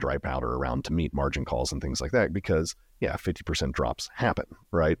lot of dry powder around to meet margin calls and things like that, because 50% drops happen,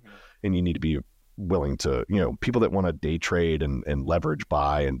 right? And you need to be willing to, people that want to day trade and leverage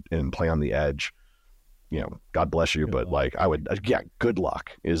buy and play on the edge, God bless you, but like I would, good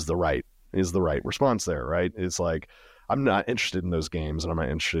luck is the right response there, right? It's like, I'm not interested in those games and I'm not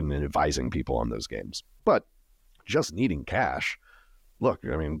interested in advising people on those games, but just needing cash. Look,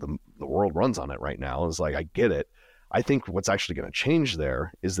 I mean, the world runs on it right now. It's like, I get it. I think what's actually going to change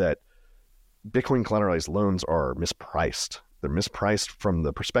there is that Bitcoin collateralized loans are mispriced. They're mispriced from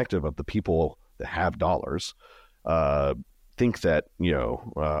the perspective of the people that have dollars, think that,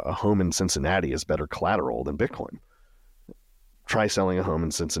 a home in Cincinnati is better collateral than Bitcoin. Try selling a home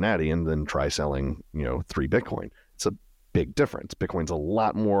in Cincinnati and then try selling, 3 Bitcoin. It's a big difference. Bitcoin's a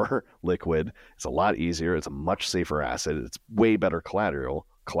lot more liquid. It's a lot easier. It's a much safer asset. It's way better collateral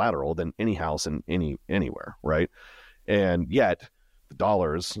than any house in anywhere, right? And yet the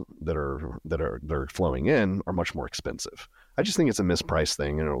dollars that are flowing in are much more expensive. I just think it's a mispriced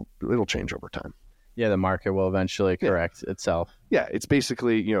thing, and it'll change over time. Yeah, the market will eventually correct itself. Yeah, it's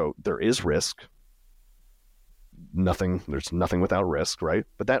basically, there is risk. There's nothing without risk, right?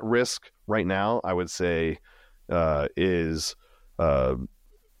 But that risk right now, I would say, is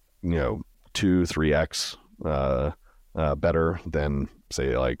 2-3x better than,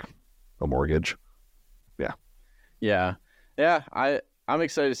 say, like a mortgage. I'm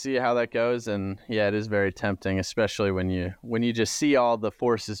excited to see how that goes, and it is very tempting, especially when you just see all the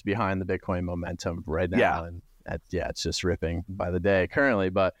forces behind the Bitcoin momentum right now. And it's just ripping by the day currently.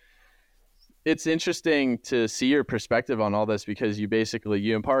 But it's interesting to see your perspective on all this, because you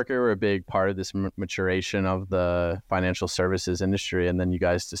and Parker were a big part of this maturation of the financial services industry, and then you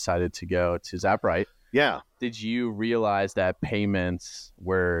guys decided to go to Zapright. Yeah. Did you realize that payments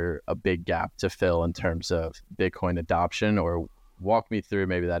were a big gap to fill in terms of Bitcoin adoption? Or walk me through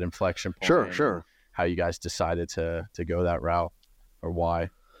maybe that inflection point. Sure. How you guys decided to go that route, or why?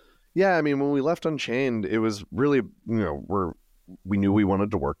 Yeah, I mean, when we left Unchained, it was really, we knew we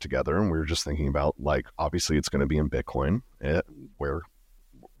wanted to work together, and we were just thinking about, like, obviously it's going to be in Bitcoin. Where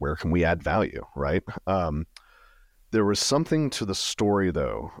can we add value, right? There was something to the story,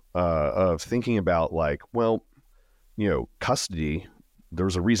 though, of thinking about, like, well, custody. There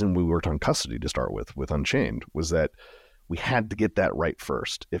was a reason we worked on custody to start with Unchained, was that we had to get that right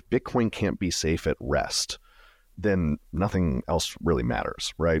first. If Bitcoin can't be safe at rest, then nothing else really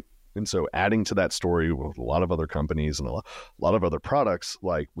matters, right? And so adding to that story with a lot of other companies and a lot of other products,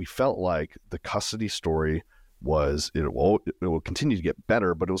 like, we felt like the custody story it will continue to get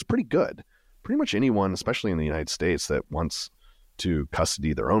better, but it was pretty good. Pretty much anyone, especially in the United States, that wants to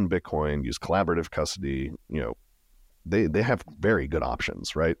custody their own Bitcoin, use collaborative custody, they have very good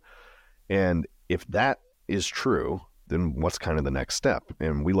options, right? And if that is true, then what's kind of the next step?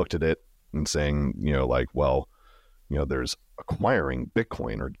 And we looked at it and saying, there's acquiring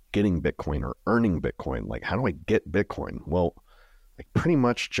Bitcoin or getting Bitcoin or earning Bitcoin. Like, how do I get Bitcoin? Well, I pretty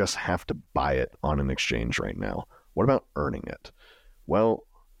much just have to buy it on an exchange right now. What about earning it? Well,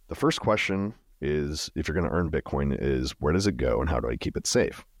 the first question is, if you're going to earn Bitcoin, is where does it go and how do I keep it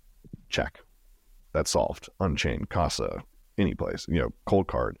safe? Check. That's solved. Unchained, Casa, any place, Cold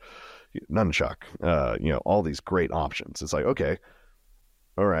Card, Nunchuck, all these great options. It's like, okay,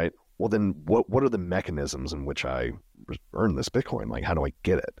 all right. Well, then what are the mechanisms in which I earn this Bitcoin? Like, how do I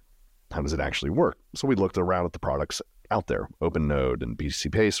get it? How does it actually work? So we looked around at the products out there, OpenNode and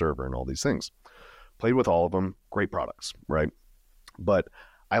BTC Pay Server and all these things. Played with all of them. Great products, right? But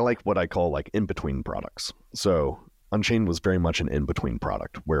I like what I call like in-between products. So Unchained was very much an in-between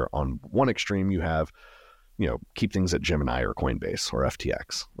product, where on one extreme you have, keep things at Gemini or Coinbase or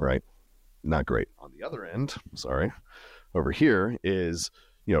FTX, right? Not great. On the other end, over here is,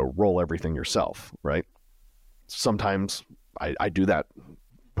 roll everything yourself, right? sometimes I do that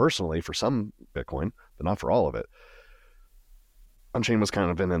personally for some Bitcoin, but not for all of it. Unchained was kind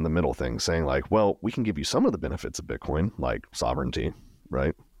of in the middle thing, saying like, well, we can give you some of the benefits of Bitcoin, like sovereignty,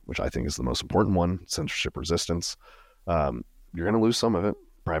 right? Which I think is the most important one, censorship resistance. You're going to lose some of it,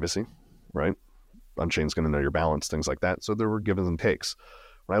 privacy, right? Unchained's going to know your balance, things like that. So there were givens and takes.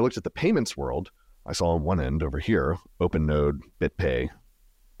 When I looked at the payments world, I saw on one end over here, OpenNode, BitPay,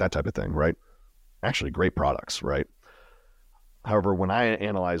 that type of thing, right? Actually great products, right? However, when I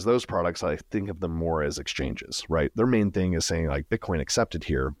analyze those products, I think of them more as exchanges, right? Their main thing is saying like Bitcoin accepted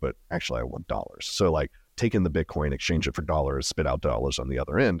here, but actually I want dollars. So like take in the Bitcoin, exchange it for dollars, spit out dollars on the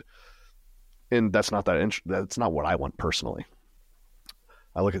other end. And that's not that's not what I want personally.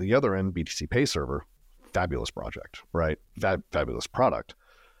 I look at the other end, BTC Pay Server, fabulous project, right? Fabulous product.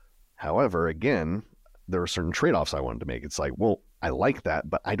 However, again, there are certain trade-offs I wanted to make. It's like, well, I like that,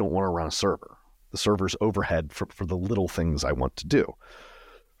 but I don't want to run a server. The server's overhead for the little things I want to do.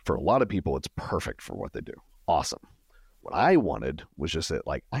 For a lot of people, it's perfect for what they do. Awesome. What I wanted was just that,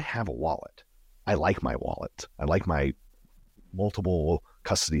 like, I have a wallet. I like my wallet. I like my multiple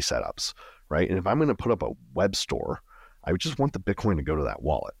custody setups, right? And if I'm going to put up a web store, I would just want the Bitcoin to go to that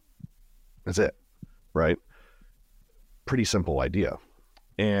wallet. That's it, right? Pretty simple idea.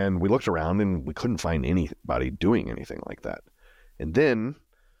 And we looked around and we couldn't find anybody doing anything like that. And then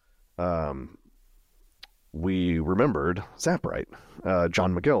we remembered Zaprite,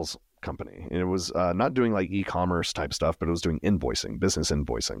 John McGill's company. And it was not doing like e-commerce type stuff, but it was doing invoicing, business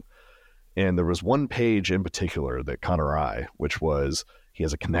invoicing. And there was one page in particular that caught our eye, which was he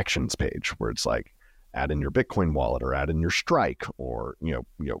has a connections page where it's like add in your Bitcoin wallet or add in your Strike or, you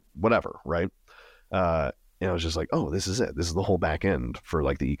know, whatever, right? And I was just like, oh, this is it. This is the whole back end for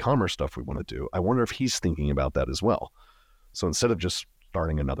like the e-commerce stuff we want to do. I wonder if he's thinking about that as well. So instead of just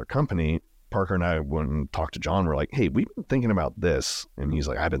starting another company, Parker and I went and talked to John. We're like, hey, we've been thinking about this. And he's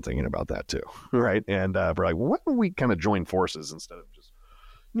like, I've been thinking about that too. Right. And we're like, well, why don't we kind of join forces instead of just,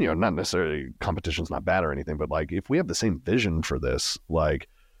 you know, not necessarily competition's not bad or anything, but like if we have the same vision for this, like,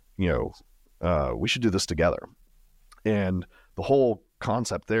 you know, we should do this together. And the whole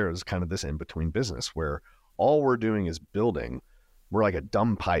concept there is kind of this in-between business where all we're doing is building. We're like a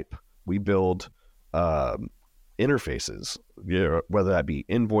dumb pipe. We build interfaces, whether that be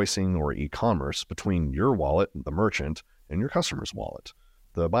invoicing or e-commerce, between your wallet, the merchant, and your customer's wallet,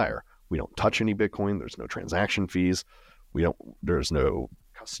 the buyer. We don't touch any Bitcoin. There's no transaction fees. There's no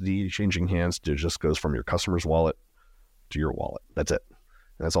custody changing hands. It just goes from your customer's wallet to your wallet. That's it.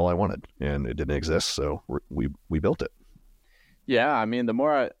 And that's all I wanted. And it didn't exist. So we built it. Yeah, I mean, the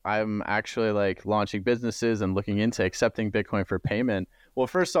more I'm actually like launching businesses and looking into accepting Bitcoin for payment. Well,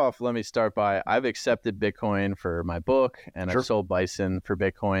 first off, let me start by I've accepted Bitcoin for my book and I've sold Bison for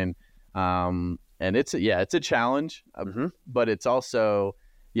Bitcoin. And it's a challenge, but it's also,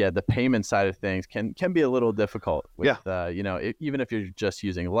 the payment side of things can be a little difficult with, even if you're just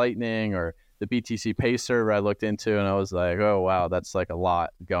using Lightning or the BTC Pay server I looked into and I was like, oh, wow, that's like a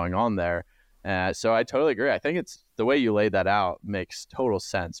lot going on there. So I totally agree. I think it's the way you laid that out makes total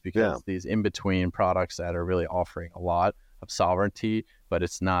sense because these in-between products that are really offering a lot of sovereignty, but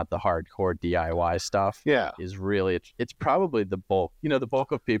it's not the hardcore DIY stuff. Is really, it's probably the bulk. You know, the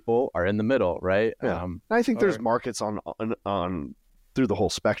bulk of people are in the middle, right? Yeah. I think there's markets on through the whole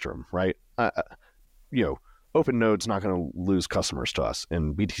spectrum, right? OpenNode's not going to lose customers to us,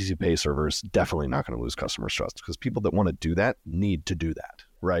 and BTC Pay server is definitely not going to lose customers to us because people that want to do that need to do that,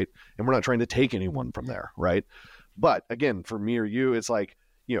 right? And we're not trying to take anyone from there, right? But again, for me or you, it's like,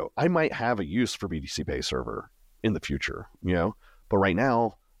 I might have a use for BTC Pay server in the future, but right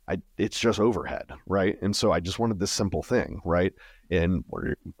now, it's just overhead, right? And so I just wanted this simple thing, right? And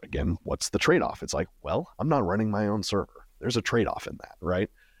again, what's the trade-off? It's like, well, I'm not running my own server. There's a trade-off in that, right?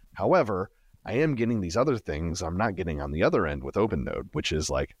 However, I am getting these other things I'm not getting on the other end with OpenNode, which is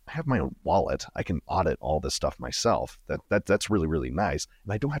like, I have my own wallet. I can audit all this stuff myself. That's really, really nice.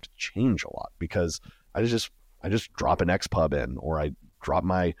 And I don't have to change a lot because I just drop an XPub in, or I drop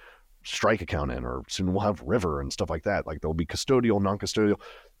my Strike account in, or soon we'll have River and stuff like that. Like there'll be custodial, non-custodial.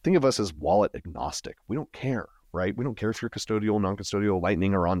 Think of us as wallet agnostic. We don't care, right? We don't care if you're custodial, non-custodial,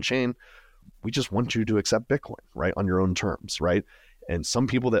 Lightning, or on-chain. We just want you to accept Bitcoin, right? On your own terms, right? And some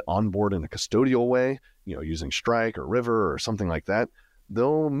people that onboard in a custodial way, using Strike or River or something like that,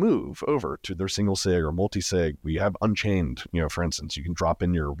 they'll move over to their single sig or multi-sig. We have Unchained, for instance, you can drop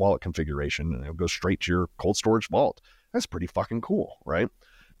in your wallet configuration and it'll go straight to your cold storage vault. That's pretty fucking cool, right?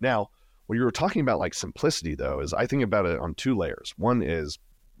 Now, what you were talking about, like simplicity though, is I think about it on two layers. One is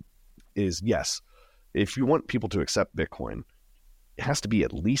yes, if you want people to accept Bitcoin, it has to be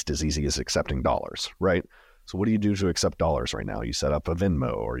at least as easy as accepting dollars, right? So what do you do to accept dollars right now? You set up a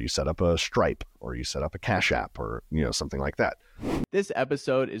Venmo, or you set up a Stripe, or you set up a Cash App, or something like that. This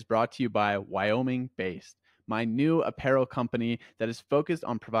episode is brought to you by Wyoming Based, my new apparel company that is focused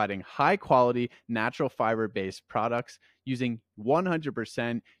on providing high quality natural fiber based products using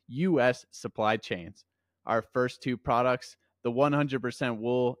 100% US supply chains. Our first two products, the 100%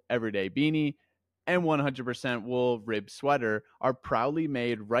 wool everyday beanie and 100% wool rib sweater, are proudly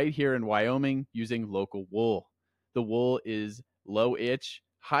made right here in Wyoming using local wool. The wool is low itch,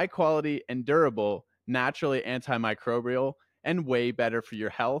 high quality and durable, naturally antimicrobial, and way better for your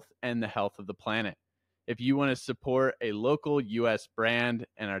health and the health of the planet. If you want to support a local US brand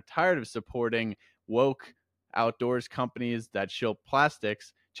and are tired of supporting woke outdoors companies that shill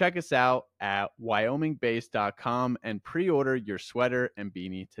plastics, check us out at wyomingbase.com and pre-order your sweater and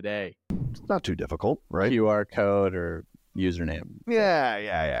beanie today. It's not too difficult, right? QR code or username. Yeah.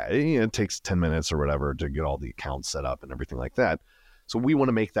 It takes 10 minutes or whatever to get all the accounts set up and everything like that. So we want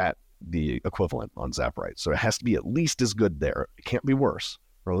to make that the equivalent on ZapRight. So it has to be at least as good there. It can't be worse,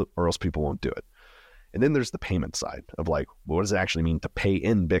 or else people won't do it. And then there's the payment side of like, what does it actually mean to pay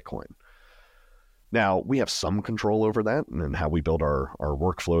in Bitcoin? Now, we have some control over that and how we build our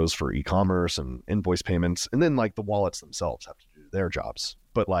workflows for e-commerce and invoice payments. And then like the wallets themselves have to do their jobs.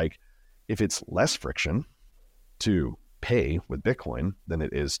 But like, if it's less friction to pay with Bitcoin than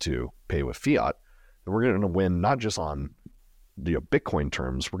it is to pay with fiat, then we're going to win not just on the Bitcoin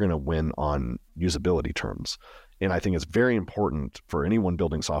terms, we're going to win on usability terms. And I think it's very important for anyone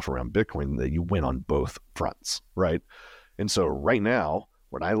building software around Bitcoin that you win on both fronts, right? And so right now,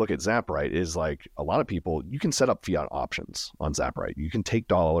 when I look at ZapRight, is like a lot of people, you can set up fiat options on ZapRight. You can take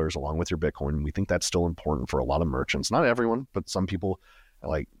dollars along with your Bitcoin. We think that's still important for a lot of merchants. Not everyone, but some people are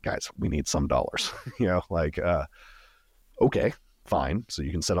like, guys, we need some dollars. Okay, fine. So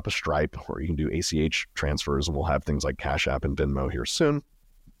you can set up a Stripe, or you can do ACH transfers, and we'll have things like Cash App and Venmo here soon.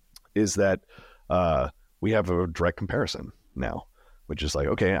 Is that we have a direct comparison now, which is like,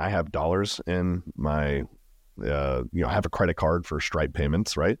 okay, I have dollars in my I have a credit card for Stripe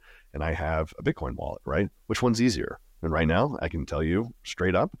payments, right? And I have a Bitcoin wallet, right? Which one's easier? And right now, I can tell you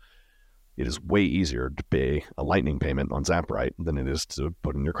straight up, it is way easier to pay a Lightning payment on ZapRight than it is to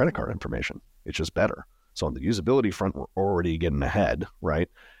put in your credit card information. It's just better. So on the usability front, we're already getting ahead, right?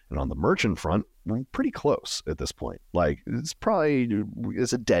 And on the merchant front, we're pretty close at this point. Like, it's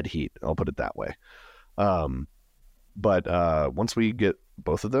a dead heat, I'll put it that way. But once we get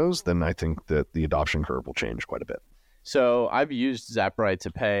both of those, then I think that the adoption curve will change quite a bit. So I've used ZapRight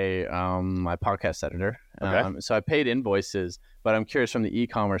to pay my podcast editor. Okay. So I paid invoices, but I'm curious from the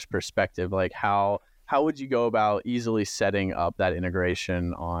e-commerce perspective, like how would you go about easily setting up that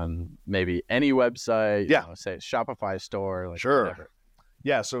integration on maybe any website? Yeah. Say Shopify store. Like Sure. Whatever.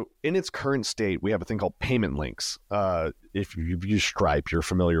 Yeah, so in its current state, we have a thing called payment links. If you've used Stripe, you're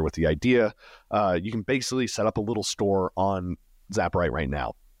familiar with the idea. You can basically set up a little store on ZapRight right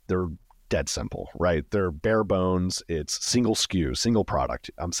now. They're dead simple, right? They're bare bones. It's single SKU, single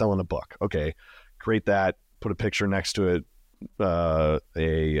product. I'm selling a book. Okay, create that, put a picture next to it,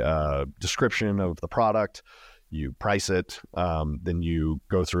 a description of the product. You price it. Then you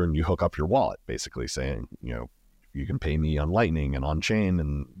go through and you hook up your wallet, basically saying, you can pay me on Lightning and on chain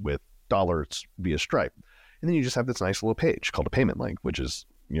and with dollars via Stripe. And then you just have this nice little page called a payment link, which is,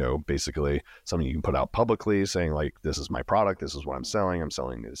 basically something you can put out publicly saying like, this is my product. This is what I'm selling. I'm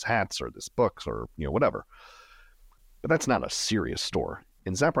selling these hats or this books or, whatever. But that's not a serious store.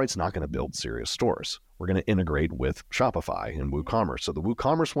 And ZapRight's not going to build serious stores. We're going to integrate with Shopify and WooCommerce. So the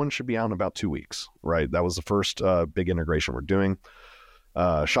WooCommerce one should be out in about 2 weeks, right? That was the first big integration we're doing.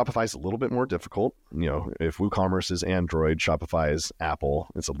 Shopify is a little bit more difficult. If WooCommerce is Android, Shopify is Apple.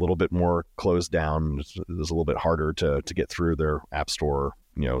 It's a little bit more closed down. It's a little bit harder to get through their app store,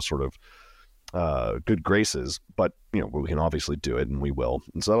 sort of good graces. But, we can obviously do it, and we will.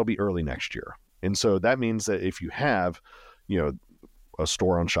 And so that'll be early next year. And so that means that if you have, a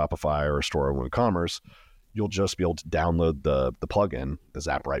store on Shopify or a store on WooCommerce, you'll just be able to download the plugin, the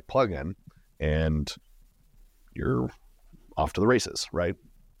ZapRight plugin, and you're off to the races, right?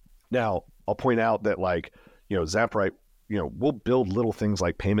 Now, I'll point out that ZapRight, we'll build little things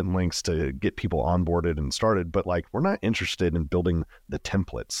like payment links to get people onboarded and started, but we're not interested in building the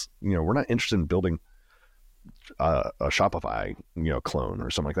templates. We're not interested in building a Shopify, clone or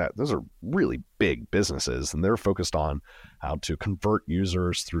something like that. Those are really big businesses, and they're focused on how to convert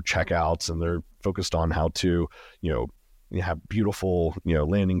users through checkouts, and they're focused on how to, you have beautiful,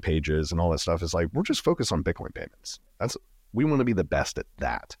 landing pages and all that stuff. It's like, we're just focused on Bitcoin payments. We want to be the best at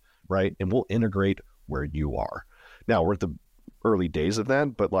that, right? And we'll integrate where you are. Now, we're at the early days of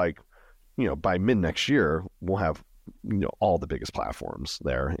that, but by mid next year, we'll have all the biggest platforms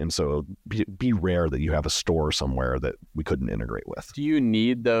there, and so be rare that you have a store somewhere that we couldn't integrate with. Do you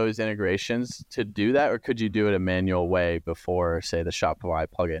need those integrations to do that, or could you do it a manual way before, say, the Shopify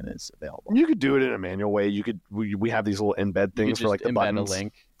plugin is available? You could do it in a manual way. We have these little embed things for like the buttons. Embed a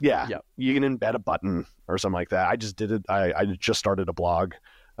link. Yeah, yep. You can embed a button or something like that. I just did it. I just started a blog.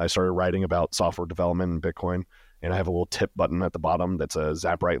 I started writing about software development in Bitcoin. And I have a little tip button at the bottom that's a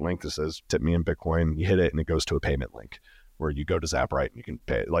Zapwrite link that says "Tip me in Bitcoin." You hit it, and it goes to a payment link where you go to Zapwrite and you can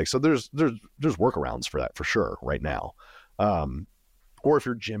pay. So there's workarounds for that for sure right now. Or if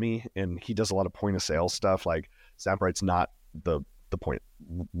you're Jimmy and he does a lot of point of sale stuff, like Zapwrite's not the point.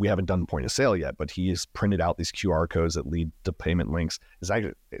 We haven't done point of sale yet, but he has printed out these QR codes that lead to payment links. It's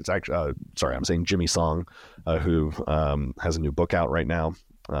actually sorry, I'm saying Jimmy Song, who has a new book out right now.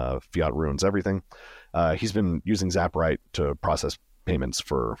 Fiat Ruins Everything. He's been using Zapwrite to process payments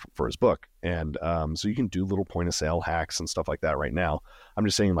for his book. And so you can do little point of sale hacks and stuff like that right now. I'm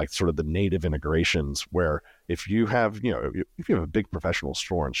just saying, like, sort of the native integrations where if you have, if you have a big professional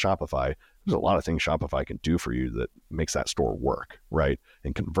store in Shopify, there's a lot of things Shopify can do for you that makes that store work, right?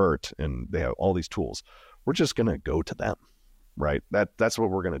 And convert, and they have all these tools. We're just going to go to them, right? That's what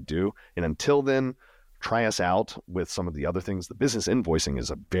we're going to do. And until then, try us out with some of the other things. The business invoicing is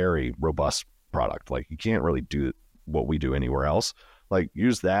a very robust product. Like, you can't really do what we do anywhere else. Like,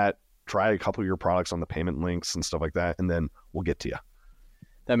 use that, try a couple of your products on the payment links and stuff like that, and then we'll get to you.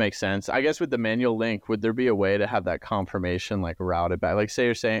 That makes sense. I guess with the manual link, would there be a way to have that confirmation like routed back? Like, say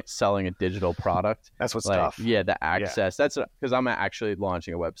you're selling a digital product. That's what's like, tough. Yeah, the access. Yeah. That's because I'm actually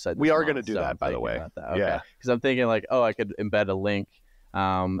launching a website. We are going to do that, by the way. Okay. Yeah. Because I'm thinking like, I could embed a link,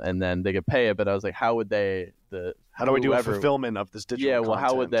 and then they could pay it. But I was like, how would they? How do we do a fulfillment of this digital content?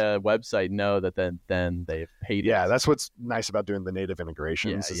 How would the website know that then they've paid it? Yeah, that's what's nice about doing the native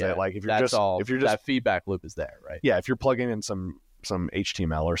integrations that, like, if you're just that feedback loop is there, right? Yeah, if you're plugging in some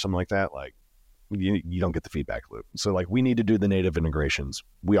HTML or something like that, like, you don't get the feedback loop. So, like, we need to do the native integrations.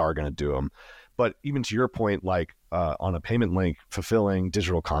 We are going to do them. But even to your point, like, on a payment link, fulfilling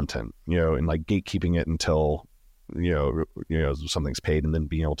digital content, and like gatekeeping it until something's paid, and then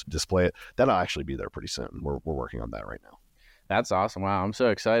being able to display it, that'll actually be there pretty soon. We're working on that right now. That's awesome. Wow, I'm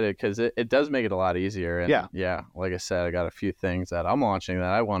so excited because it does make it a lot easier. And yeah, like I said, I got a few things that I'm launching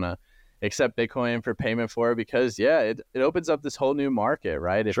that I want to accept Bitcoin for payment for, because it opens up this whole new market,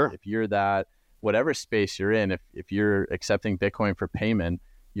 right? If you're that, whatever space you're in, if you're accepting Bitcoin for payment,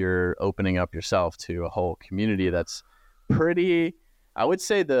 you're opening up yourself to a whole community that's pretty, I would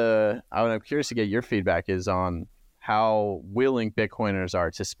say I'm curious to get your feedback is on how willing Bitcoiners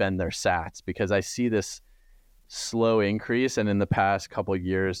are to spend their sats, because I see this slow increase, and in the past couple of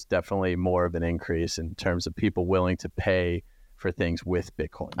years, definitely more of an increase in terms of people willing to pay for things with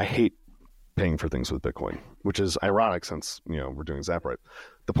Bitcoin. I hate paying for things with Bitcoin, which is ironic since, we're doing Zapwrite.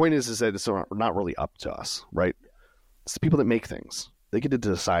 The point is that it's not really up to us, right? It's the people that make things. They get to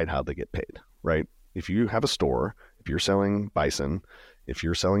decide how they get paid, right? If you have a store, if you're selling bison, if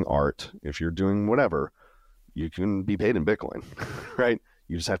you're selling art, if you're doing whatever, you can be paid in Bitcoin, right?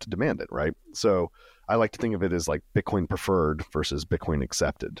 You just have to demand it, right? So I like to think of it as like Bitcoin preferred versus Bitcoin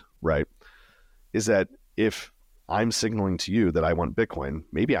accepted, right? Is that if I'm signaling to you that I want Bitcoin,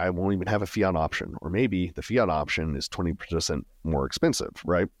 maybe I won't even have a fiat option, or maybe the fiat option is 20% more expensive,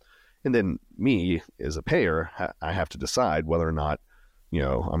 right? And then me as a payer, I have to decide whether or not, I'm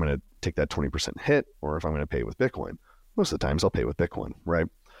going to take that 20% hit, or if I'm going to pay with Bitcoin. Most of the times I'll pay with Bitcoin, right?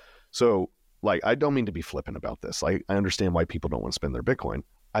 So, like, I don't mean to be flippant about this. I understand why people don't want to spend their Bitcoin.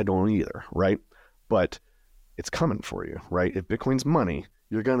 I don't either, right? But it's coming for you, right? If Bitcoin's money,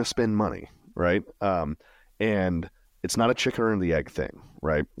 you're going to spend money, right? And it's not a chicken or the egg thing,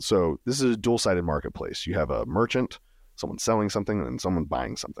 right? So this is a dual-sided marketplace. You have a merchant, someone selling something, and someone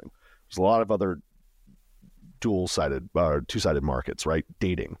buying something. There's a lot of other dual-sided, two-sided markets, right?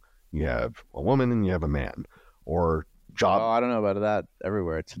 Dating. You have a woman and you have a man. Or job. Oh, I don't know about that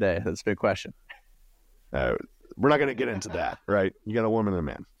everywhere today. That's a big question. We're not going to get into that, right? You got a woman and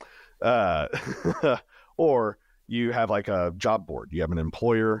a man. Or you have like a job board. You have an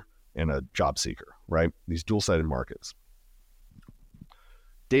employer and a job seeker, right? These dual-sided markets.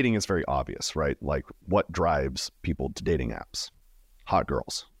 Dating is very obvious, right? Like, what drives people to dating apps? Hot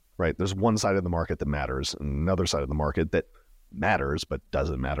girls, right? There's one side of the market that matters and another side of the market that matters but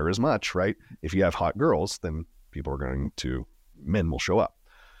doesn't matter as much, right? If you have hot girls, then men will show up.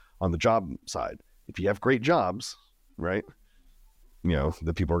 On the job side, if you have great jobs, right,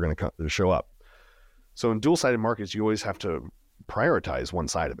 the people are going to show up. So in dual-sided markets, you always have to prioritize one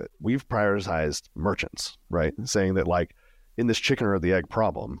side of it. We've prioritized merchants, right? Saying that, like, in this chicken or the egg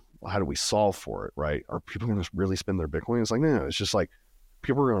problem, how do we solve for it, right? Are people going to really spend their Bitcoin? It's like, no, it's just like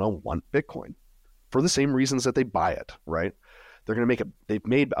people are going to want Bitcoin for the same reasons that they buy it, right? They're going to they've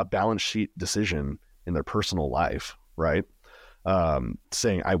made a balance sheet decision in their personal life, right?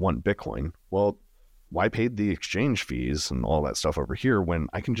 Saying, I want Bitcoin. Well, why pay the exchange fees and all that stuff over here when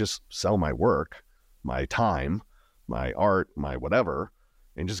I can just sell my work, my time, my art, my whatever,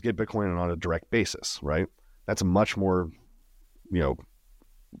 and just get Bitcoin on a direct basis, right? That's a much more,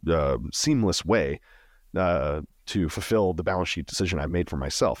 seamless way to fulfill the balance sheet decision I've made for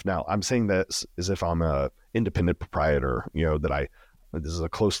myself. Now, I'm saying that as if I'm a independent proprietor, that this is a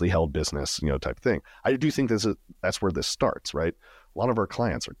closely held business, type thing. I do think that's where this starts, right? A lot of our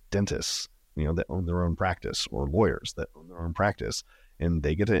clients are dentists, that own their own practice, or lawyers that own their own practice, and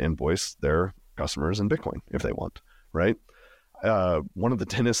they get to invoice their customers in Bitcoin if they want, right? One of the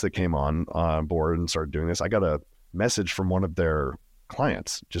dentists that came on board and started doing this, I got a message from one of their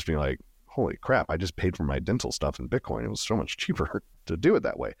clients just being like, holy crap, I just paid for my dental stuff in Bitcoin. It was so much cheaper to do it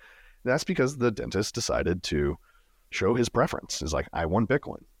that way. And that's because the dentist decided to show his preference. Is like, I want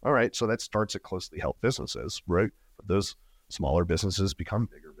Bitcoin. All right, so that starts at closely held businesses, right? Those smaller businesses become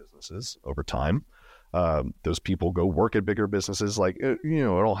bigger businesses over time. Those people go work at bigger businesses. Like, it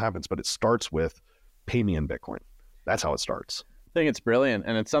all happens, but it starts with pay me in Bitcoin. That's how it starts. I think it's brilliant,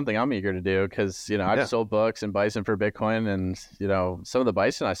 and it's something I'm eager to do because, I've sold books and Bison for Bitcoin, and, some of the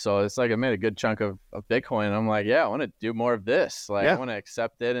Bison I sold, it's like I made a good chunk of Bitcoin, and I'm like, I want to do more of this. Like, I want to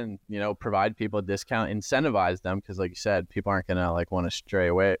accept it and, provide people a discount, incentivize them, because like you said, people aren't going to like want to stray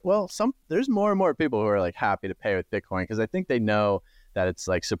away. Well, there's more and more people who are like happy to pay with Bitcoin because I think they know that it's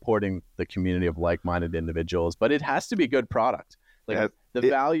like supporting the community of like-minded individuals, but it has to be a good product. Like the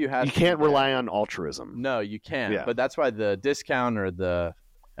value has. You can't rely on altruism. No, you can't. Yeah. But that's why the discount or the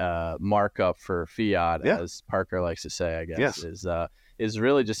markup for fiat, as Parker likes to say, I guess, is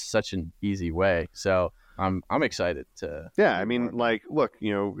really just such an easy way. So I'm excited to. Yeah, I mean, like, look,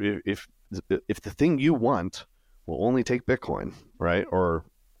 if the thing you want will only take Bitcoin, right, or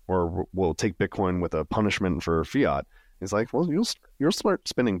will take Bitcoin with a punishment for fiat. It's like, well, you'll start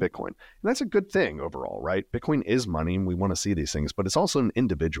spending Bitcoin. And that's a good thing overall, right? Bitcoin is money and we want to see these things, but it's also an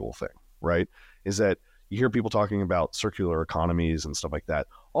individual thing, right? Is that you hear people talking about circular economies and stuff like that.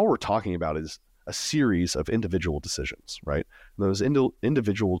 All we're talking about is a series of individual decisions, right? And those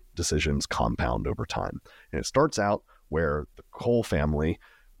individual decisions compound over time. And it starts out where the Cole family,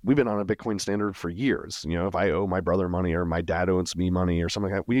 we've been on a Bitcoin standard for years. If I owe my brother money or my dad owes me money or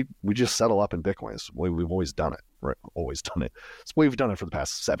something like that, we just settle up in Bitcoin. It's the way we've always done it, right? Always done it. It's the way we've done it for the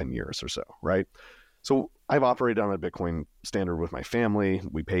past 7 years or so, right? So I've operated on a Bitcoin standard with my family.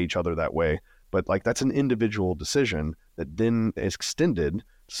 We pay each other that way. But like, that's an individual decision that then is extended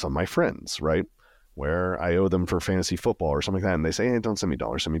to some of my friends, right? Where I owe them for fantasy football or something like that. And they say, hey, don't send me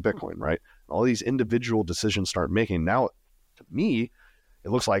dollars, send me Bitcoin, right? All these individual decisions start making. Now, to me, it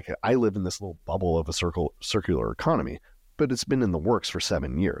looks like I live in this little bubble of a circular economy, but it's been in the works for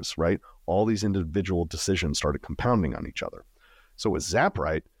 7 years, right? All these individual decisions started compounding on each other. So with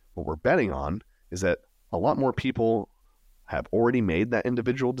Zapwrite, what we're betting on is that a lot more people have already made that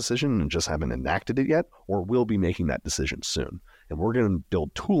individual decision and just haven't enacted it yet, or will be making that decision soon. And we're going to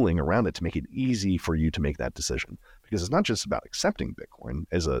build tooling around it to make it easy for you to make that decision. Because it's not just about accepting Bitcoin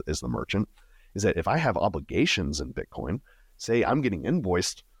as the merchant, is that if I have obligations in Bitcoin, say I'm getting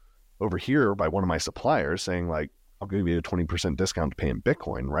invoiced over here by one of my suppliers saying like, I'll give you a 20% discount to pay in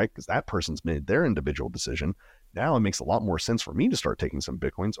Bitcoin, right? Because that person's made their individual decision. Now it makes a lot more sense for me to start taking some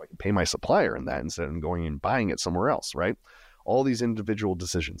Bitcoin so I can pay my supplier in that instead of going and buying it somewhere else, right? All these individual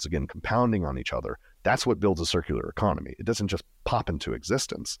decisions, again, compounding on each other. That's what builds a circular economy. It doesn't just pop into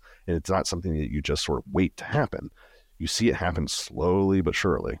existence. And it's not something that you just sort of wait to happen. You see it happen slowly but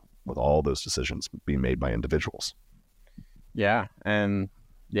surely with all those decisions being made by individuals. Yeah. And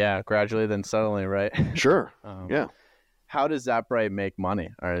gradually then suddenly, right? Sure. Yeah. How does Zapwrite make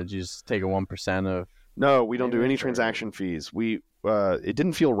money? Or did you just take a 1% of? No, we don't do any transaction fees. It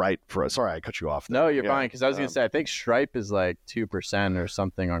didn't feel right for us. Sorry, I cut you off there. No, you're fine. Because I was going to say, I think Stripe is like 2% or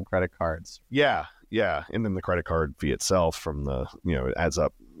something on credit cards. Yeah. And then the credit card fee itself from the, it adds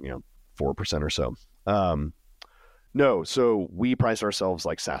up, 4% or so. No, so we price ourselves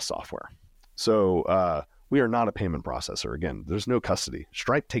like SaaS software. So we are not a payment processor. Again, there's no custody.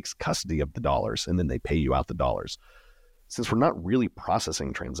 Stripe takes custody of the dollars and then they pay you out the dollars. Since we're not really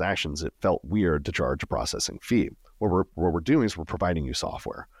processing transactions, it felt weird to charge a processing fee. What we're doing is we're providing you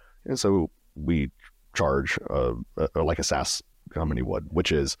software. And so we charge like a SaaS company would,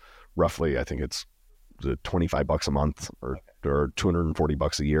 which is roughly, I think it's $25 a month or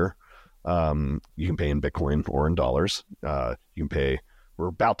 $240 a year. You can pay in Bitcoin or in dollars. You can pay we're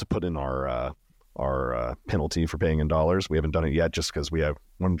about to put in our penalty for paying in dollars. We haven't done it yet just because we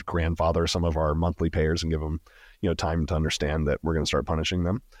want to grandfather some of our monthly payers and give them, time to understand that we're going to start punishing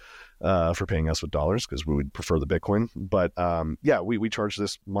them for paying us with dollars because we would prefer the Bitcoin. But we charge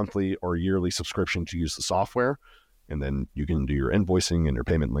this monthly or yearly subscription to use the software, and then you can do your invoicing and your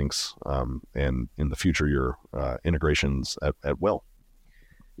payment links, and in the future your integrations at will.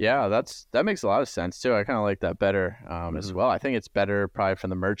 Yeah, that makes a lot of sense too. I kind of like that better as well. I think it's better probably from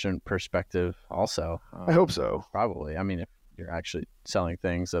the merchant perspective also. I hope so. Probably. I mean, if you're actually selling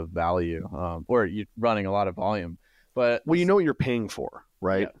things of value or you're running a lot of volume. But well, you know what you're paying for,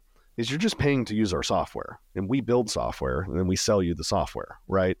 right? Yeah. Is you're just paying to use our software, and we build software and then we sell you the software,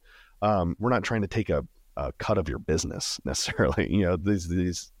 right? We're not trying to take a cut of your business necessarily.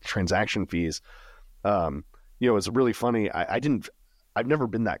 These transaction fees. It's really funny. I've never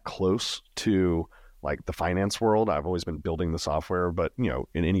been that close to like the finance world. I've always been building the software, but in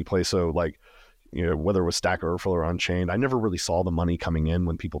any place. So like, whether it was Stack Overflow or Unchained, I never really saw the money coming in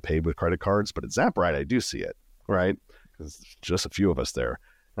when people paid with credit cards, but at Zaprite, I do see it, right? Because just a few of us there.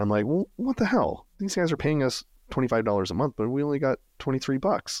 And I'm like, well, what the hell? These guys are paying us $25 a month, but we only got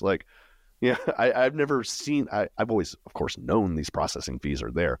 $23. Like, I've never seen, I've always, of course, known these processing fees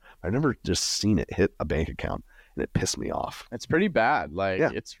are there. I've never just seen it hit a bank account. And it pissed me off. It's pretty bad.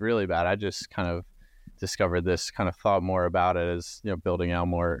 It's really bad. I just kind of discovered this, kind of thought more about it as, building out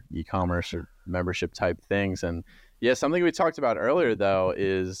more e-commerce or membership type things. And yeah, something we talked about earlier though,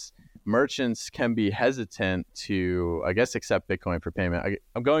 is merchants can be hesitant to, I guess, accept Bitcoin for payment.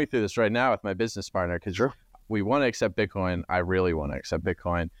 I'm going through this right now with my business partner because we want to accept Bitcoin. I really want to accept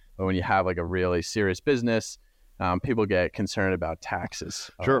Bitcoin. But when you have like a really serious business, people get concerned about taxes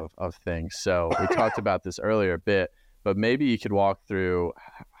of things. So we talked about this earlier a bit, but maybe you could walk through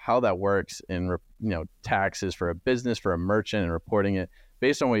how that works in taxes for a business, for a merchant, and reporting it.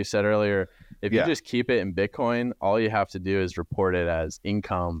 Based on what you said earlier, if you just keep it in Bitcoin, all you have to do is report it as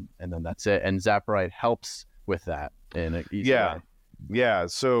income, and then that's it. And Zaprite helps with that in an easy way. Yeah.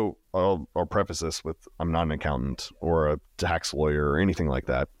 So I'll preface this with I'm not an accountant or a tax lawyer or anything like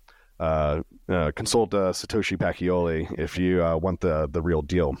that. Consult Satoshi Pacchioli if you want the real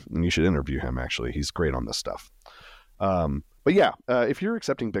deal, and you should interview him. Actually, he's great on this stuff. But yeah, if you're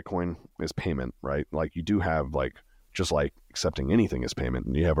accepting Bitcoin as payment, right? Like you do have just like accepting anything as payment,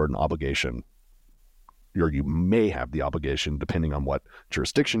 and you have an obligation, or you may have the obligation depending on what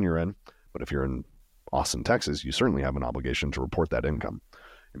jurisdiction you're in. But if you're in Austin, Texas, you certainly have an obligation to report that income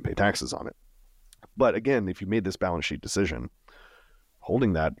and pay taxes on it. But again, if you made this balance sheet decision,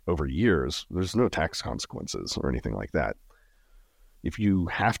 holding that over years, there's no tax consequences or anything like that. If you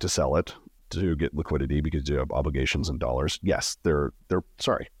have to sell it to get liquidity because you have obligations in dollars, yes,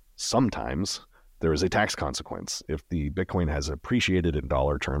 sometimes there is a tax consequence. If the Bitcoin has appreciated in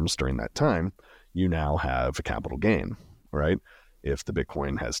dollar terms during that time, you now have a capital gain, right? If the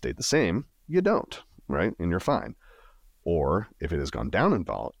Bitcoin has stayed the same, you don't, right? And you're fine. Or if it has gone down in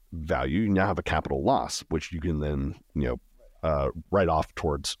value, you now have a capital loss, which you can then, write off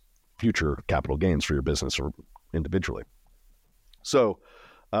towards future capital gains for your business or individually. So,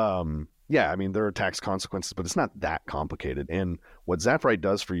 there are tax consequences, but it's not that complicated. And what Zaprite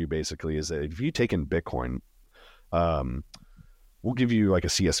does for you basically is that if you take in Bitcoin, we'll give you like a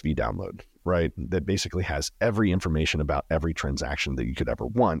CSV download, right? That basically has every information about every transaction that you could ever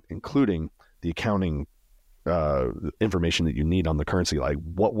want, including the accounting information that you need on the currency. Like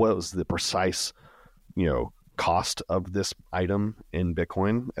what was the precise, cost of this item in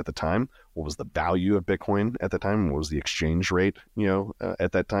Bitcoin at the time? What was the value of Bitcoin at the time? What was the exchange rate,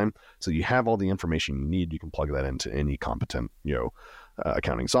 at that time? So you have all the information you need. You can plug that into any competent,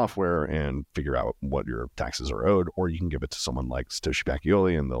 accounting software and figure out what your taxes are owed, or you can give it to someone like Satoshi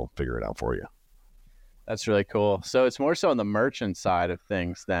Pacchioli and they'll figure it out for you. That's really cool. So it's more so on the merchant side of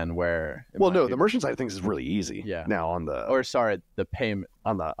things then where... the merchant side of things is really easy. Yeah. Now on the... the payment...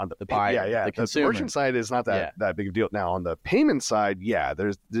 On the buyer. Yeah. The consumer. The merchant side is not that big of a deal. Now on the payment side,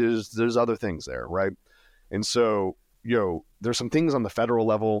 there's other things there, right? And so, there's some things on the federal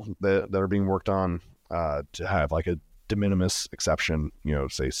level that are being worked on to have like a de minimis exception,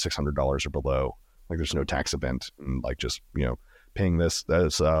 say $600 or below. Like there's no tax event and like just, paying this.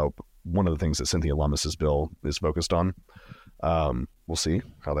 That's one of the things that Cynthia Lummis's bill is focused on. We'll see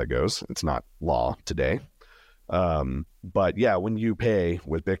how that goes. It's not law today. But yeah, when you pay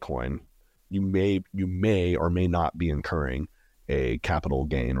with Bitcoin, you may or may not be incurring a capital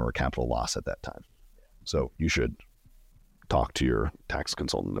gain or a capital loss at that time. So you should talk to your tax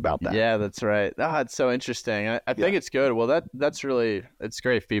consultant about that. Yeah, that's right. Oh, it's so interesting. I think it's good. Well, that's really, it's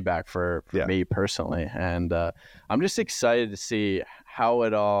great feedback for me personally. And I'm just excited to see how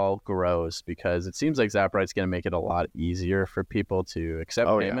it all grows, because it seems like Zaporite's going to make it a lot easier for people to accept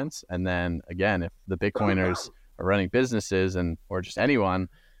payments. And then again, if the Bitcoiners are running businesses or just anyone,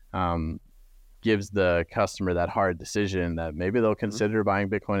 gives the customer that hard decision that maybe they'll consider buying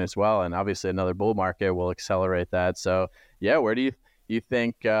Bitcoin as well. And obviously another bull market will accelerate that. So yeah, where do you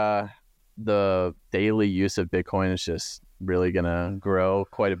think the daily use of Bitcoin is just really going to grow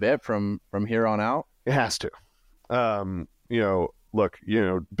quite a bit from here on out? It has to. Look,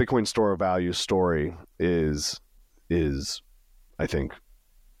 Bitcoin store of value story is I think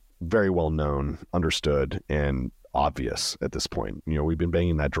very well known, understood, and obvious at this point. We've been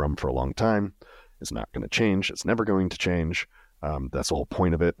banging that drum for a long time. It's not going to change. It's never going to change. That's the whole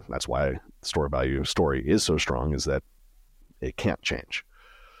point of it. That's why the store of value story is so strong, is that it can't change.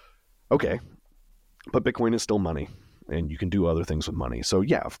 Okay, but Bitcoin is still money, and you can do other things with money. So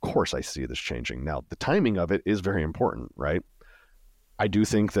yeah, of course I see this changing. Now, the timing of it is very important, right? I do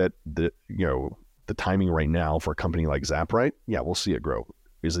think that the timing right now for a company like Zaporite, yeah, we'll see it grow.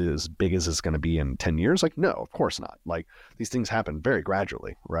 Is it as big as it's going to be in 10 years? Like, no, of course not. Like, these things happen very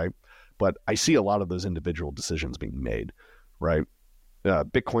gradually, right? But I see a lot of those individual decisions being made, right?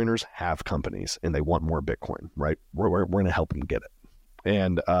 Bitcoiners have companies and they want more Bitcoin, right? We're going to help them get it.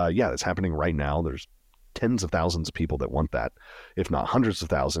 And it's happening right now. There's tens of thousands of people that want that, if not hundreds of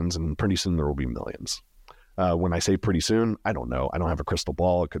thousands, and pretty soon there will be millions. When I say pretty soon, I don't know. I don't have a crystal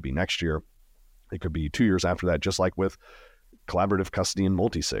ball. It could be next year. It could be 2 years after that, just like with collaborative custody and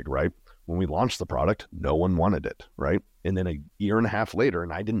multisig, right? When we launched the product, no one wanted it, right? And then a year and a half later,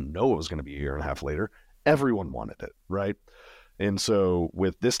 and I didn't know it was going to be a year and a half later, everyone wanted it, right? And so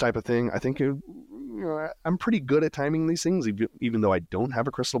with this type of thing, I think I'm pretty good at timing these things, even though I don't have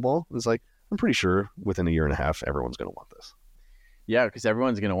a crystal ball. It's like, I'm pretty sure within a year and a half, everyone's going to want this. Yeah, because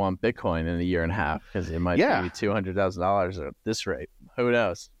everyone's going to want Bitcoin in a year and a half, because it might be $200,000 at this rate. Who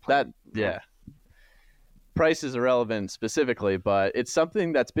knows? Price is irrelevant specifically, but it's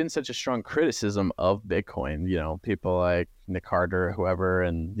something that's been such a strong criticism of Bitcoin. People like Nick Carter, whoever,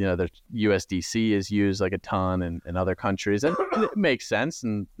 and the USDC is used like a ton in other countries, and it makes sense,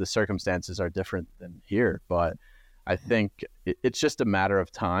 and the circumstances are different than here. But I think it's just a matter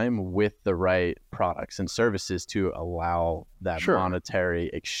of time with the right products and services to allow that monetary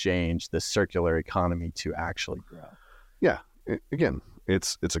exchange, the circular economy, to actually grow. Yeah, again,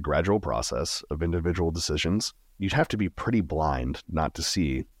 it's a gradual process of individual decisions. You'd have to be pretty blind not to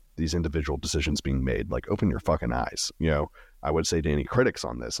see these individual decisions being made. Like, open your fucking eyes. I would say to any critics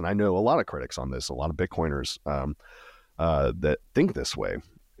on this, and I know a lot of critics on this, a lot of Bitcoiners that think this way,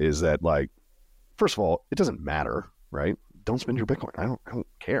 is that, like, first of all, it doesn't matter, right? Don't spend your Bitcoin. I don't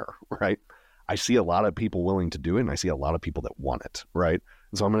care, right? I see a lot of people willing to do it, and I see a lot of people that want it, right?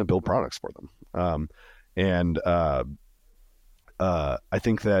 And so I'm going to build products for them. I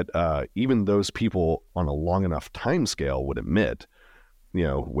think that even those people on a long enough time scale would admit,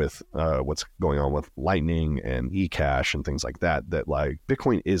 with what's going on with Lightning and eCash and things like that, that like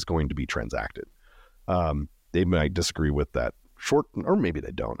Bitcoin is going to be transacted. They might disagree with that or maybe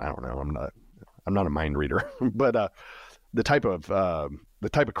they don't. I don't know. I'm not a mind reader, but the type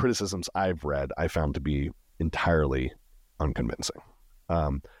of criticisms I've read, I found to be entirely unconvincing.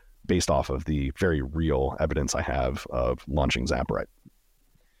 Based off of the very real evidence I have of launching Zaporite.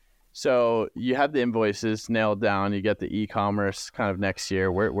 So you have the invoices nailed down. You get the e-commerce kind of next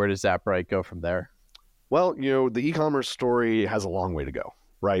year. Where does Zaporite go from there? Well, the e-commerce story has a long way to go,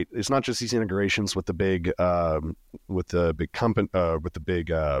 right? It's not just these integrations with the big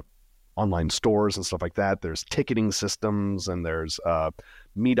online stores and stuff like that. There's ticketing systems, and there's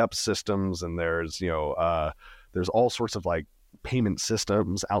meetup systems, and there's all sorts of like payment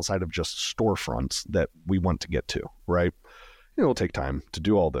systems outside of just storefronts that we want to get to, right? It'll take time to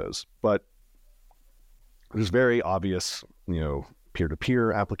do all those, but there's very obvious,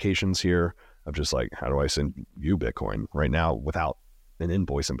 peer-to-peer applications here of just like, how do I send you Bitcoin right now without an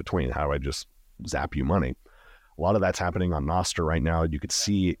invoice in between? How do I just zap you money? A lot of that's happening on Nostr right now. You could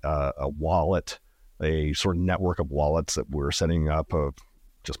see a wallet, a sort of network of wallets that we're setting up of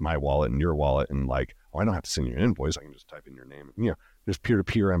just my wallet and your wallet, and like, I don't have to send you an invoice. I can just type in your name. There's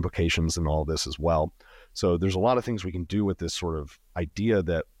peer-to-peer implications in all this as well. So there's a lot of things we can do with this sort of idea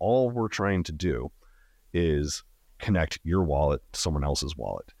that all we're trying to do is connect your wallet to someone else's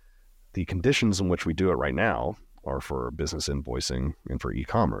wallet. The conditions in which we do it right now are for business invoicing and for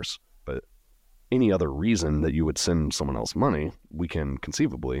e-commerce, but any other reason that you would send someone else money, we can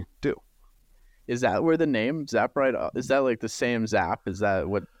conceivably do. Is that where the name ZapRide, is that like the same Zap? Is that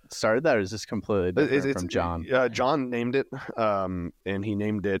what started that, or is this completely different from John? John named it, and he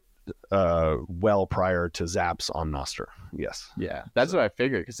named it well prior to Zaps on Nostr. Yes. Yeah, that's what I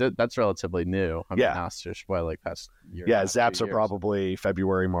figured, because that's relatively new. I mean, Yeah. Nostr's like past year. Yeah, and a half, 2 Zaps are years. probably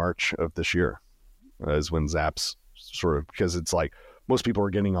February, March of this year is when Zaps sort of, because it's like most people are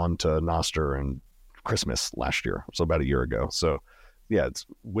getting onto Nostr and Christmas last year, so about a year ago. So yeah, it's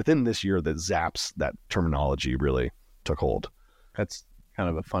within this year that Zaps, that terminology really took hold. That's kind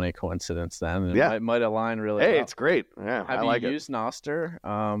of a funny coincidence then. And Yeah. it might align really Hey, well. it's great. Yeah, Have I you like it. used Nostr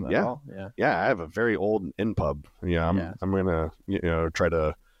at Yeah. all? Yeah. Yeah, I have a very old InPub. Yeah, I'm gonna try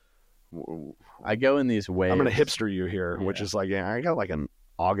to. I go in these waves. I'm gonna hipster you here, which Yeah. is like, yeah, I got like an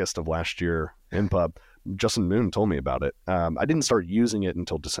August of last year InPub. Justin Moon told me about it. I didn't start using it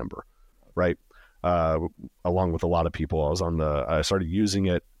until December, right? Along with a lot of people, I started using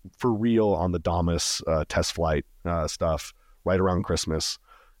it for real on the Damus test flight stuff right around Christmas,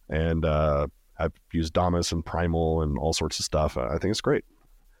 and I've used Damus and Primal and all sorts of stuff. I think it's great.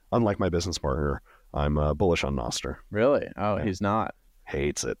 Unlike my business partner, I'm bullish on Nostr. Really? Oh, Yeah. he's not.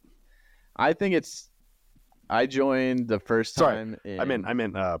 Hates it. I think I joined the first Sorry, time. I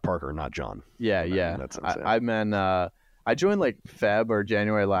meant Parker, not John. Yeah, in yeah. that sense, yeah. I meant I joined like Feb or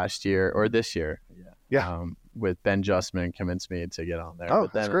January last year or this year. Yeah. With Ben Justman convinced me to get on there. Oh,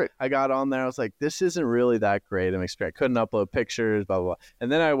 but then that's great. I got on there. I was like, this isn't really that great. I couldn't upload pictures, blah, blah, blah.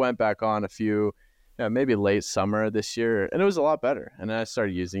 And then I went back on a few, maybe late summer this year, and it was a lot better. And then I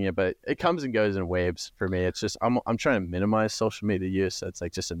started using it, but it comes and goes in waves for me. It's just, I'm trying to minimize social media use. So it's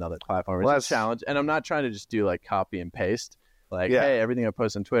like just another platform. Well, It's a challenge. And I'm not trying to just do like copy and paste. Like, Yeah. hey, everything I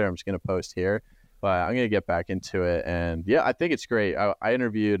post on Twitter, I'm just going to post here. But I'm going to get back into it. And yeah, I think it's great. I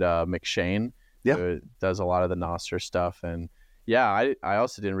interviewed McShane, Yeah. who does a lot of the Nostr stuff. And yeah, I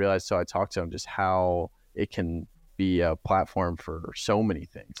also didn't realize, so I talked to him, just how it can be a platform for so many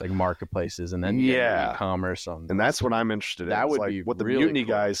things, like marketplaces and then e-commerce. And that's what I'm interested in. That It's would like be what the really Mutiny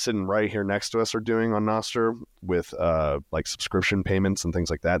cool. guys sitting right here next to us are doing on Nostr with like subscription payments and things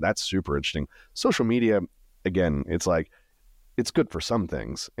like that. That's super interesting. Social media, again, it's like it's good for some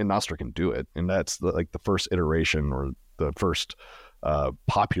things, and Nostr can do it. And that's the first iteration or the first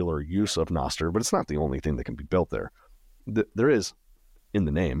popular use of Nostr, but it's not the only thing that can be built there. There is, in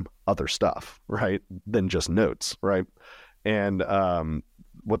the name, other stuff, right, than just notes, right? And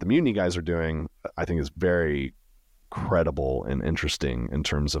what the Mutiny guys are doing, I think, is very credible and interesting in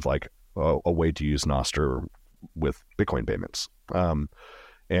terms of like a way to use Nostr with Bitcoin payments.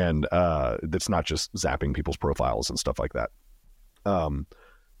 And that's not just zapping people's profiles and stuff like that.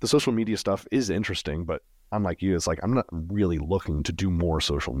 The social media stuff is interesting, but unlike you, it's like I'm not really looking to do more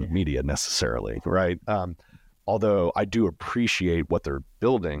social media necessarily, right? Although I do appreciate what they're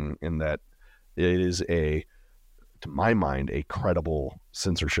building in that it is to my mind, a credible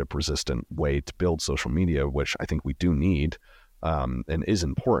censorship-resistant way to build social media, which I think we do need and is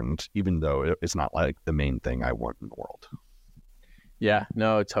important, even though it's not like the main thing I want in the world. Yeah,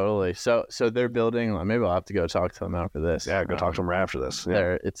 no, totally. So they're building, maybe I'll have to go talk to them after this. Yeah, go talk to them right after this.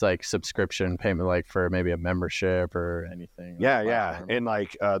 Yeah. It's like subscription payment, like for maybe a membership or anything. Yeah. And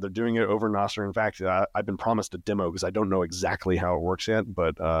like they're doing it over Nostr. In fact, I've been promised a demo because I don't know exactly how it works yet,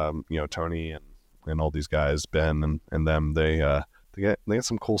 but Tony and all these guys, Ben and them, they get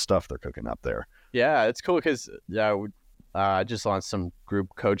some cool stuff they're cooking up there. Yeah, it's cool because I just launched some group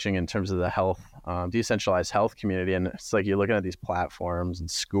coaching in terms of the health, decentralized health community, and it's like you're looking at these platforms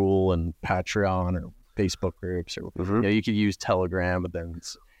and School and Patreon or Facebook groups, or you could use Telegram, but then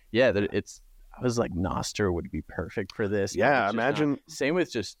I was like, Nostr would be perfect for this. Yeah, It's just imagine. same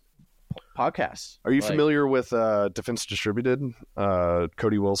with just podcasts. Are you Like, familiar with Defense Distributed?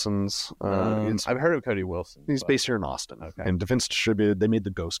 Cody Wilson's. I've heard of Cody Wilson. He's but- based here in Austin. Okay. And Defense Distributed, they made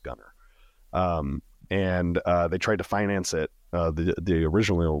the Ghost Gunner. And they tried to finance it, the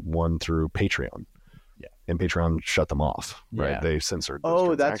original one, through Patreon. Yeah. And Patreon shut them off, right? Yeah. They censored those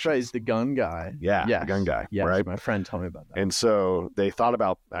Oh, that's right. transactions. He's the gun guy. Yeah, Yes. the gun guy, Yes, right? my friend told me about that. And so they thought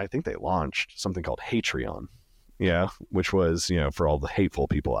about, I think they launched something called Hatreon, which was, for all the hateful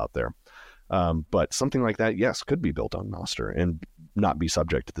people out there. But something like that, yes, could be built on Nostr and not be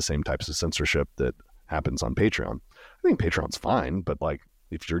subject to the same types of censorship that happens on Patreon. I think Patreon's fine, but like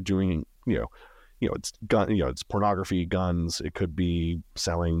if you're doing, it's gun, it's pornography, guns, it could be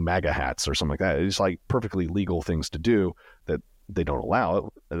selling MAGA hats or something like that. It's like perfectly legal things to do that they don't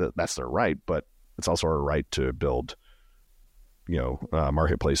allow. That's their right, but it's also our right to build,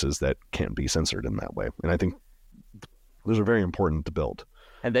 marketplaces that can't be censored in that way. And I think those are very important to build.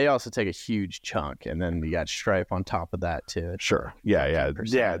 And they also take a huge chunk, and then you got Stripe on top of that too. Sure. Yeah.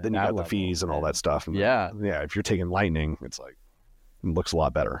 15% Yeah. Then you at got that the fees and all that stuff. And Yeah. Yeah. If you're taking Lightning, it's like, it looks a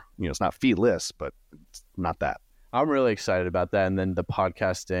lot better. It's not feeless, but it's not that. I'm really excited about that. And then the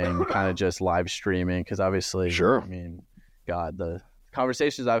podcasting, kind of just live streaming, because obviously, Sure. I mean, God, the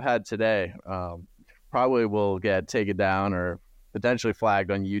conversations I've had today probably will get taken down or potentially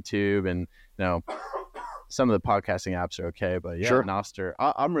flagged on YouTube. And, some of the podcasting apps are okay. But yeah, Sure. Nostr,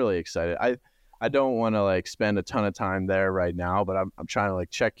 I'm really excited. I don't want to like spend a ton of time there right now, but I'm trying to like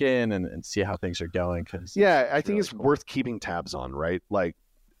check in and see how things are going. Cause Yeah, I think really it's cool. worth keeping tabs on, right? Like,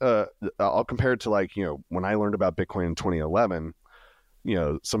 I'll compare it to like, when I learned about Bitcoin in 2011,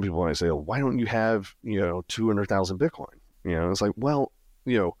 some people might say, oh, why don't you have, 200,000 Bitcoin? It's like, well,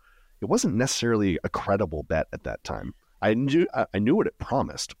 it wasn't necessarily a credible bet at that time. I knew what it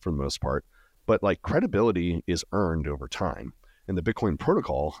promised for the most part, but like credibility is earned over time. And the Bitcoin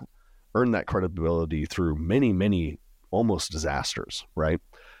protocol earned that credibility through many, many almost disasters, right?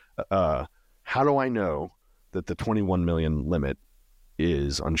 How do I know that the 21 million limit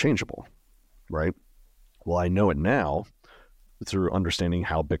is unchangeable, right? Well, I know it now through understanding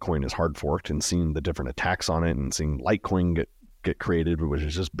how Bitcoin is hard forked and seeing the different attacks on it and seeing Litecoin get created, which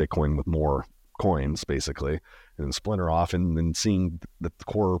is just Bitcoin with more coins basically, and then splinter off, and then seeing that the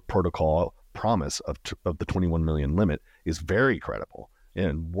core protocol promise of the 21 million limit is very credible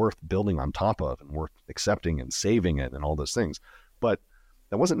and worth building on top of and worth accepting and saving it and all those things. But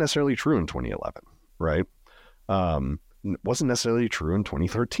that wasn't necessarily true in 2011, right? It wasn't necessarily true in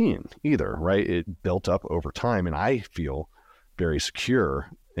 2013 either, right? It built up over time, and I feel very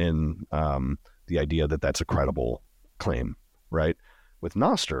secure in the idea that that's a credible claim, right? With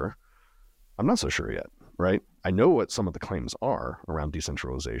Nostr, I'm not so sure yet, right? I know what some of the claims are around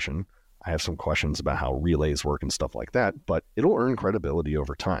decentralization. I have some questions about how relays work and stuff like that, but it'll earn credibility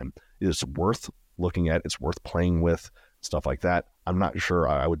over time. It's worth looking at. It's worth playing with, stuff like that. I'm not sure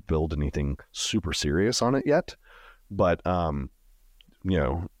I would build anything super serious on it yet, but 3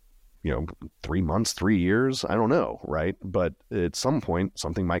 months, 3 years, I don't know, right? But at some point,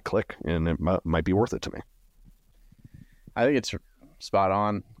 something might click, and it might be worth it to me. I think it's spot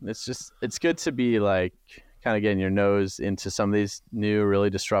on. It's good to be like kind of getting your nose into some of these new, really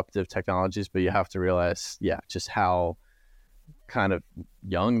disruptive technologies, but you have to realize, just how kind of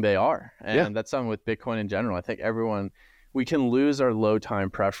young they are. And that's something with Bitcoin in general. I think we can lose our low time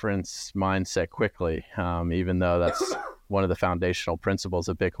preference mindset quickly, even though that's one of the foundational principles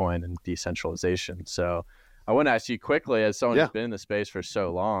of Bitcoin and decentralization. So I want to ask you quickly, as someone who's been in the space for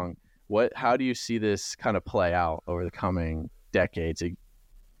so long, how do you see this kind of play out over the coming decades?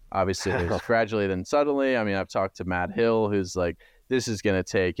 Obviously, it's gradually, then suddenly. I mean, I've talked to Matt Hill, who's like, this is going to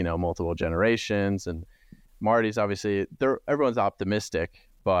take, multiple generations. And Marty's obviously, everyone's optimistic,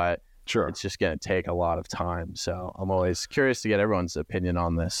 but Sure, it's just going to take a lot of time. So I'm always curious to get everyone's opinion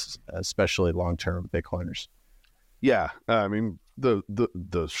on this, especially long-term Bitcoiners. Yeah, I mean,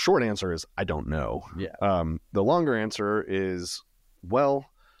 the short answer is I don't know. Yeah. The longer answer is, well,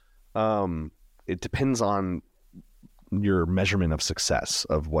 it depends on your measurement of success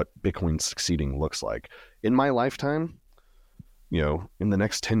of what Bitcoin succeeding looks like. In my lifetime, in the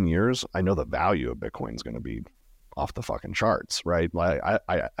next 10 years, I know the value of Bitcoin is going to be off the fucking charts, right? I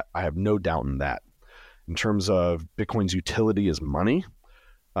have no doubt in that. In terms of Bitcoin's utility as money,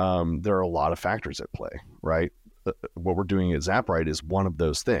 there are a lot of factors at play, right? What we're doing at Zapright is one of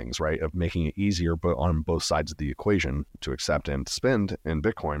those things, right? Of making it easier, but on both sides of the equation to accept and to spend in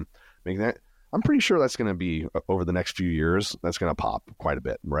Bitcoin, making that. I'm pretty sure that's going to be over the next few years. That's going to pop quite a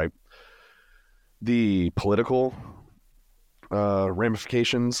bit, right? The political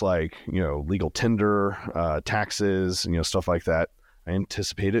ramifications, like legal tender, taxes, stuff like that. I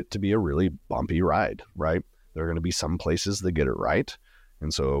anticipate it to be a really bumpy ride, right? There are going to be some places that get it right,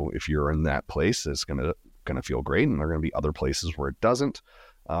 and so if you're in that place, it's going to feel great, and there are going to be other places where it doesn't.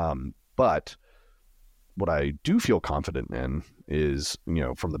 But what I do feel confident in is,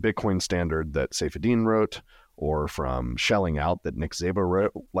 from the Bitcoin standard that Saifedean wrote, or from Shelling Out that Nick Szabo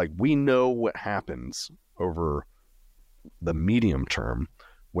wrote, like, we know what happens over the medium term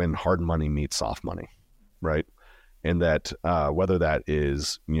when hard money meets soft money, right? And that whether that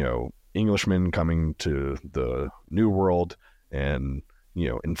is, Englishmen coming to the New World and,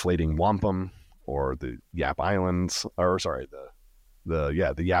 inflating wampum, or the Yap Islands, or sorry,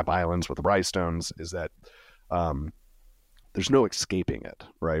 the Yap Islands with the rhinestones, is that there's no escaping it,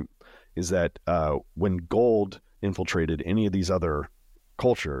 right? Is that when gold infiltrated any of these other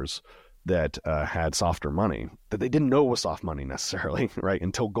cultures that had softer money, that they didn't know was soft money necessarily, right?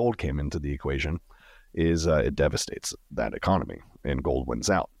 Until gold came into the equation, is it devastates that economy and gold wins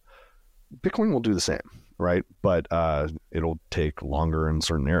out. Bitcoin will do the same, right? But it'll take longer in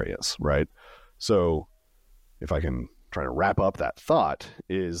certain areas, right? So if I can try to wrap up that thought,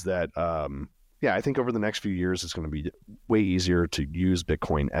 is that, I think over the next few years, it's going to be way easier to use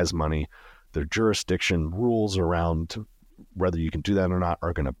Bitcoin as money. The jurisdiction rules around whether you can do that or not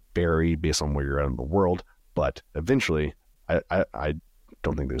are going to vary based on where you're at in the world. But eventually, I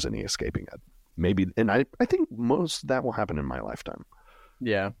don't think there's any escaping it. Maybe, and I think most of that will happen in my lifetime.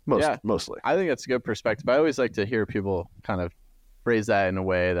 Yeah. Mostly. I think that's a good perspective. I always like to hear people kind of phrase that in a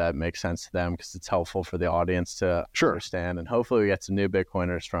way that makes sense to them, because it's helpful for the audience to understand. And hopefully we get some new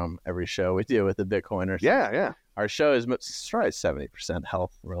Bitcoiners from every show we do with the Bitcoiners. Yeah. Our show is probably 70%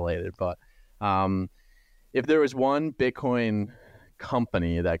 health related, but if there was one Bitcoin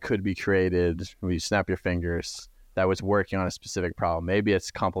company that could be created, when you snap your fingers, that was working on a specific problem, maybe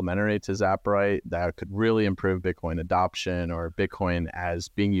it's complementary to Zaporite, that could really improve Bitcoin adoption or Bitcoin as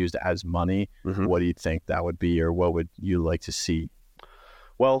being used as money, what do you think that would be, or what would you like to see?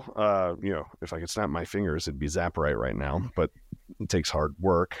 Well, if I could snap my fingers, it'd be Zaporite right now, but it takes hard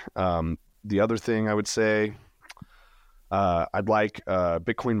work. The other thing I would say, I'd like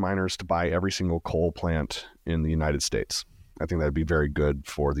Bitcoin miners to buy every single coal plant in the United States. I think that'd be very good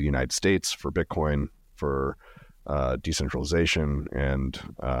for the United States, for Bitcoin, for decentralization, and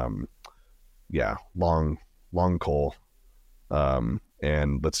long coal,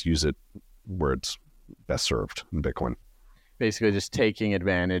 and let's use it where it's best served in Bitcoin. Basically just taking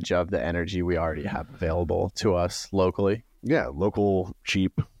advantage of the energy we already have available to us locally. Yeah, local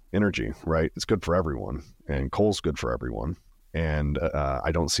cheap energy, right? It's good for everyone, and coal's good for everyone. And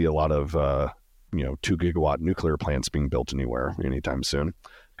I don't see a lot of 2 gigawatt nuclear plants being built anywhere anytime soon,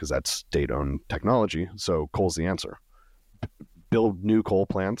 because that's state-owned technology. So coal's the answer. Build new coal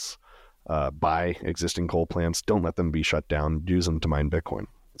plants, buy existing coal plants, don't let them be shut down, use them to mine Bitcoin.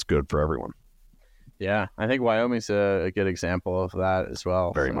 It's good for everyone. Yeah, I think Wyoming's a good example of that as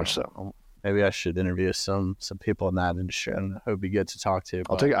well. Very much so. Maybe I should interview some people in that industry. I don't know who would be good to talk to.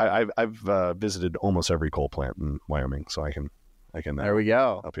 I'll take. I've visited almost every coal plant in Wyoming, so I can. There we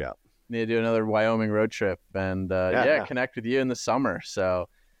go. Help you out. Need to do another Wyoming road trip and connect with you in the summer. So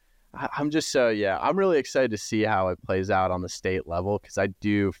I'm just I'm really excited to see how it plays out on the state level, because I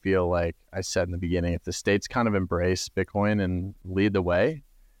do feel like I said in the beginning, if the states kind of embrace Bitcoin and lead the way,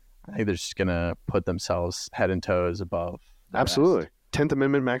 I think they're just gonna put themselves head and toes above. Absolutely. 10th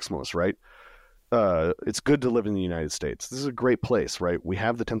Amendment maximalists, right? It's good to live in the United States. This is a great place, right? We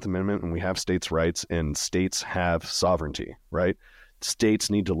have the 10th Amendment and we have states' rights, and states have sovereignty, right? States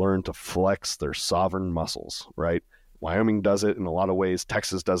need to learn to flex their sovereign muscles, right? Wyoming does it in a lot of ways.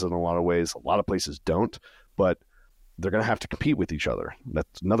 Texas does it in a lot of ways. A lot of places don't, but they're going to have to compete with each other.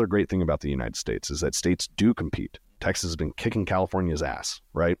 That's another great thing about the United States, is that states do compete. Texas has been kicking California's ass,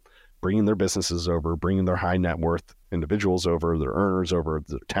 right? Bringing their businesses over, bringing their high net worth individuals over, their earners over,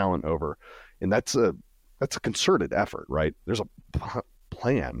 their talent over. And that's a concerted effort, right? There's a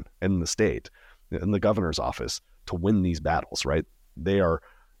plan in the state, in the governor's office, to win these battles, right? They are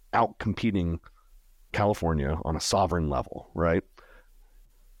out competing California on a sovereign level, right?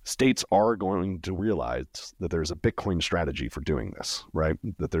 States are going to realize that there's a Bitcoin strategy for doing this, right?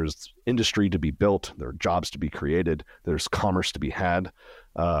 That there's industry to be built, there are jobs to be created, there's commerce to be had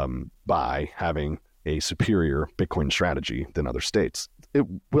by having a superior Bitcoin strategy than other states. It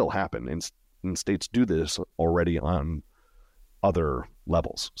will happen, and states do this already on other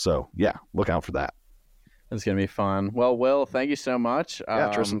levels. So yeah, look out for that. It's going to be fun. Well, Will, thank you so much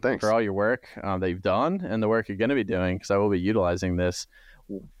Tristan, thanks for all your work that you've done and the work you're going to be doing, because I will be utilizing this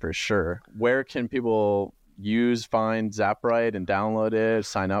for sure. Where can people find Zaporite and download it,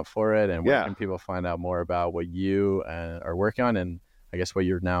 sign up for it, and where can people find out more about what you are working on, and I guess what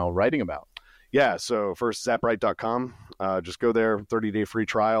you're now writing about? Yeah, so first, Zaporite.com. Just go there, 30-day free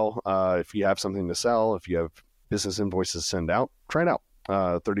trial. If you have something to sell, if you have business invoices to send out, try it out.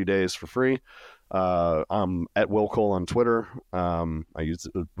 30 days for free. I'm at Will Cole on Twitter. I use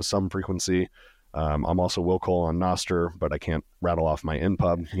it with some frequency. I'm also Will Cole on Nostr, but I can't rattle off my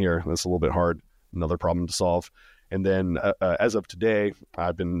NPub here. That's a little bit hard. Another problem to solve. And then as of today,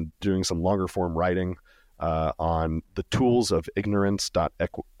 I've been doing some longer form writing on the tools of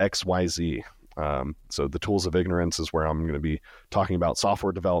ignorance.xyz. So the tools of ignorance is where I'm going to be talking about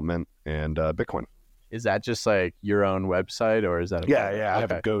software development and Bitcoin. Is that just like your own website, or is that? Yeah. I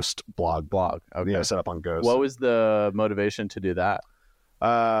have a Ghost blog. Okay. Yeah, set up on Ghost. What was the motivation to do that?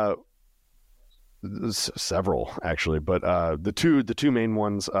 Several actually, but the two main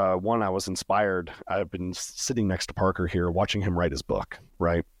ones. One, I was inspired. I've been sitting next to Parker here, watching him write his book,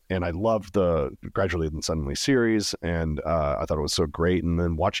 right? And I loved the Gradually Then Suddenly series, and I thought it was so great. And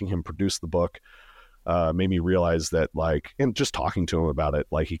then watching him produce the book made me realize that, like, and just talking to him about it,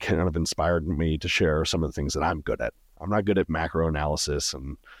 like, he kind of inspired me to share some of the things that I'm good at. I'm not good at macro analysis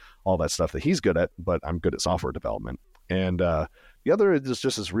and all that stuff that he's good at, but I'm good at software development. And the other is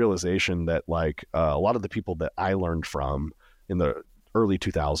just this realization that, like, a lot of the people that I learned from in the early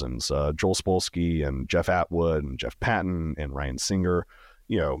 2000s, Joel Spolsky and Jeff Atwood and Jeff Patton and Ryan Singer,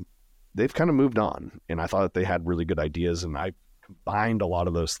 you know, they've kind of moved on. And I thought they had really good ideas, and I combined a lot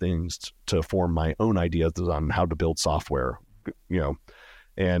of those things to form my own ideas on how to build software, you know,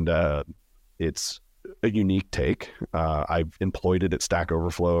 and it's a unique take. I've employed it at Stack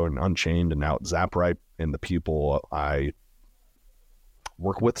Overflow and Unchained and now at Zapwright, and the people I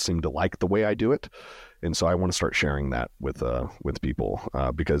work with seem to like the way I do it. And so I want to start sharing that with people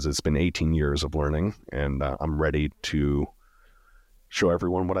because it's been 18 years of learning, and I'm ready to show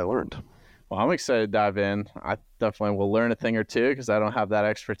everyone what I learned. Well, I'm excited to dive in. I definitely will learn a thing or two because I don't have that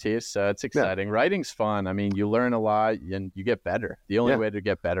expertise. So it's exciting. Yeah. Writing's fun. I mean, you learn a lot and you get better. The only way to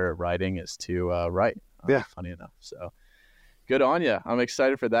get better at writing is to write. Funny enough. So good on you. I'm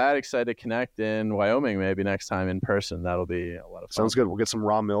excited for that. Excited to connect in Wyoming maybe next time in person. That'll be a lot of fun. Sounds good. We'll get some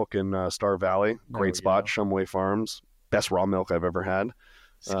raw milk in Star Valley. Great spot, Shumway Farms. Best raw milk I've ever had.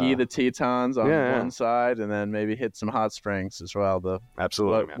 Ski the Tetons on one side, and then maybe hit some hot springs as well.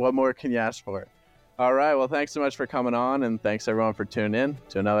 Absolutely. What more can you ask for? All right. Well, thanks so much for coming on, and thanks everyone for tuning in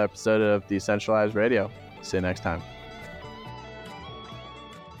to another episode of Decentralized Radio. See you next time.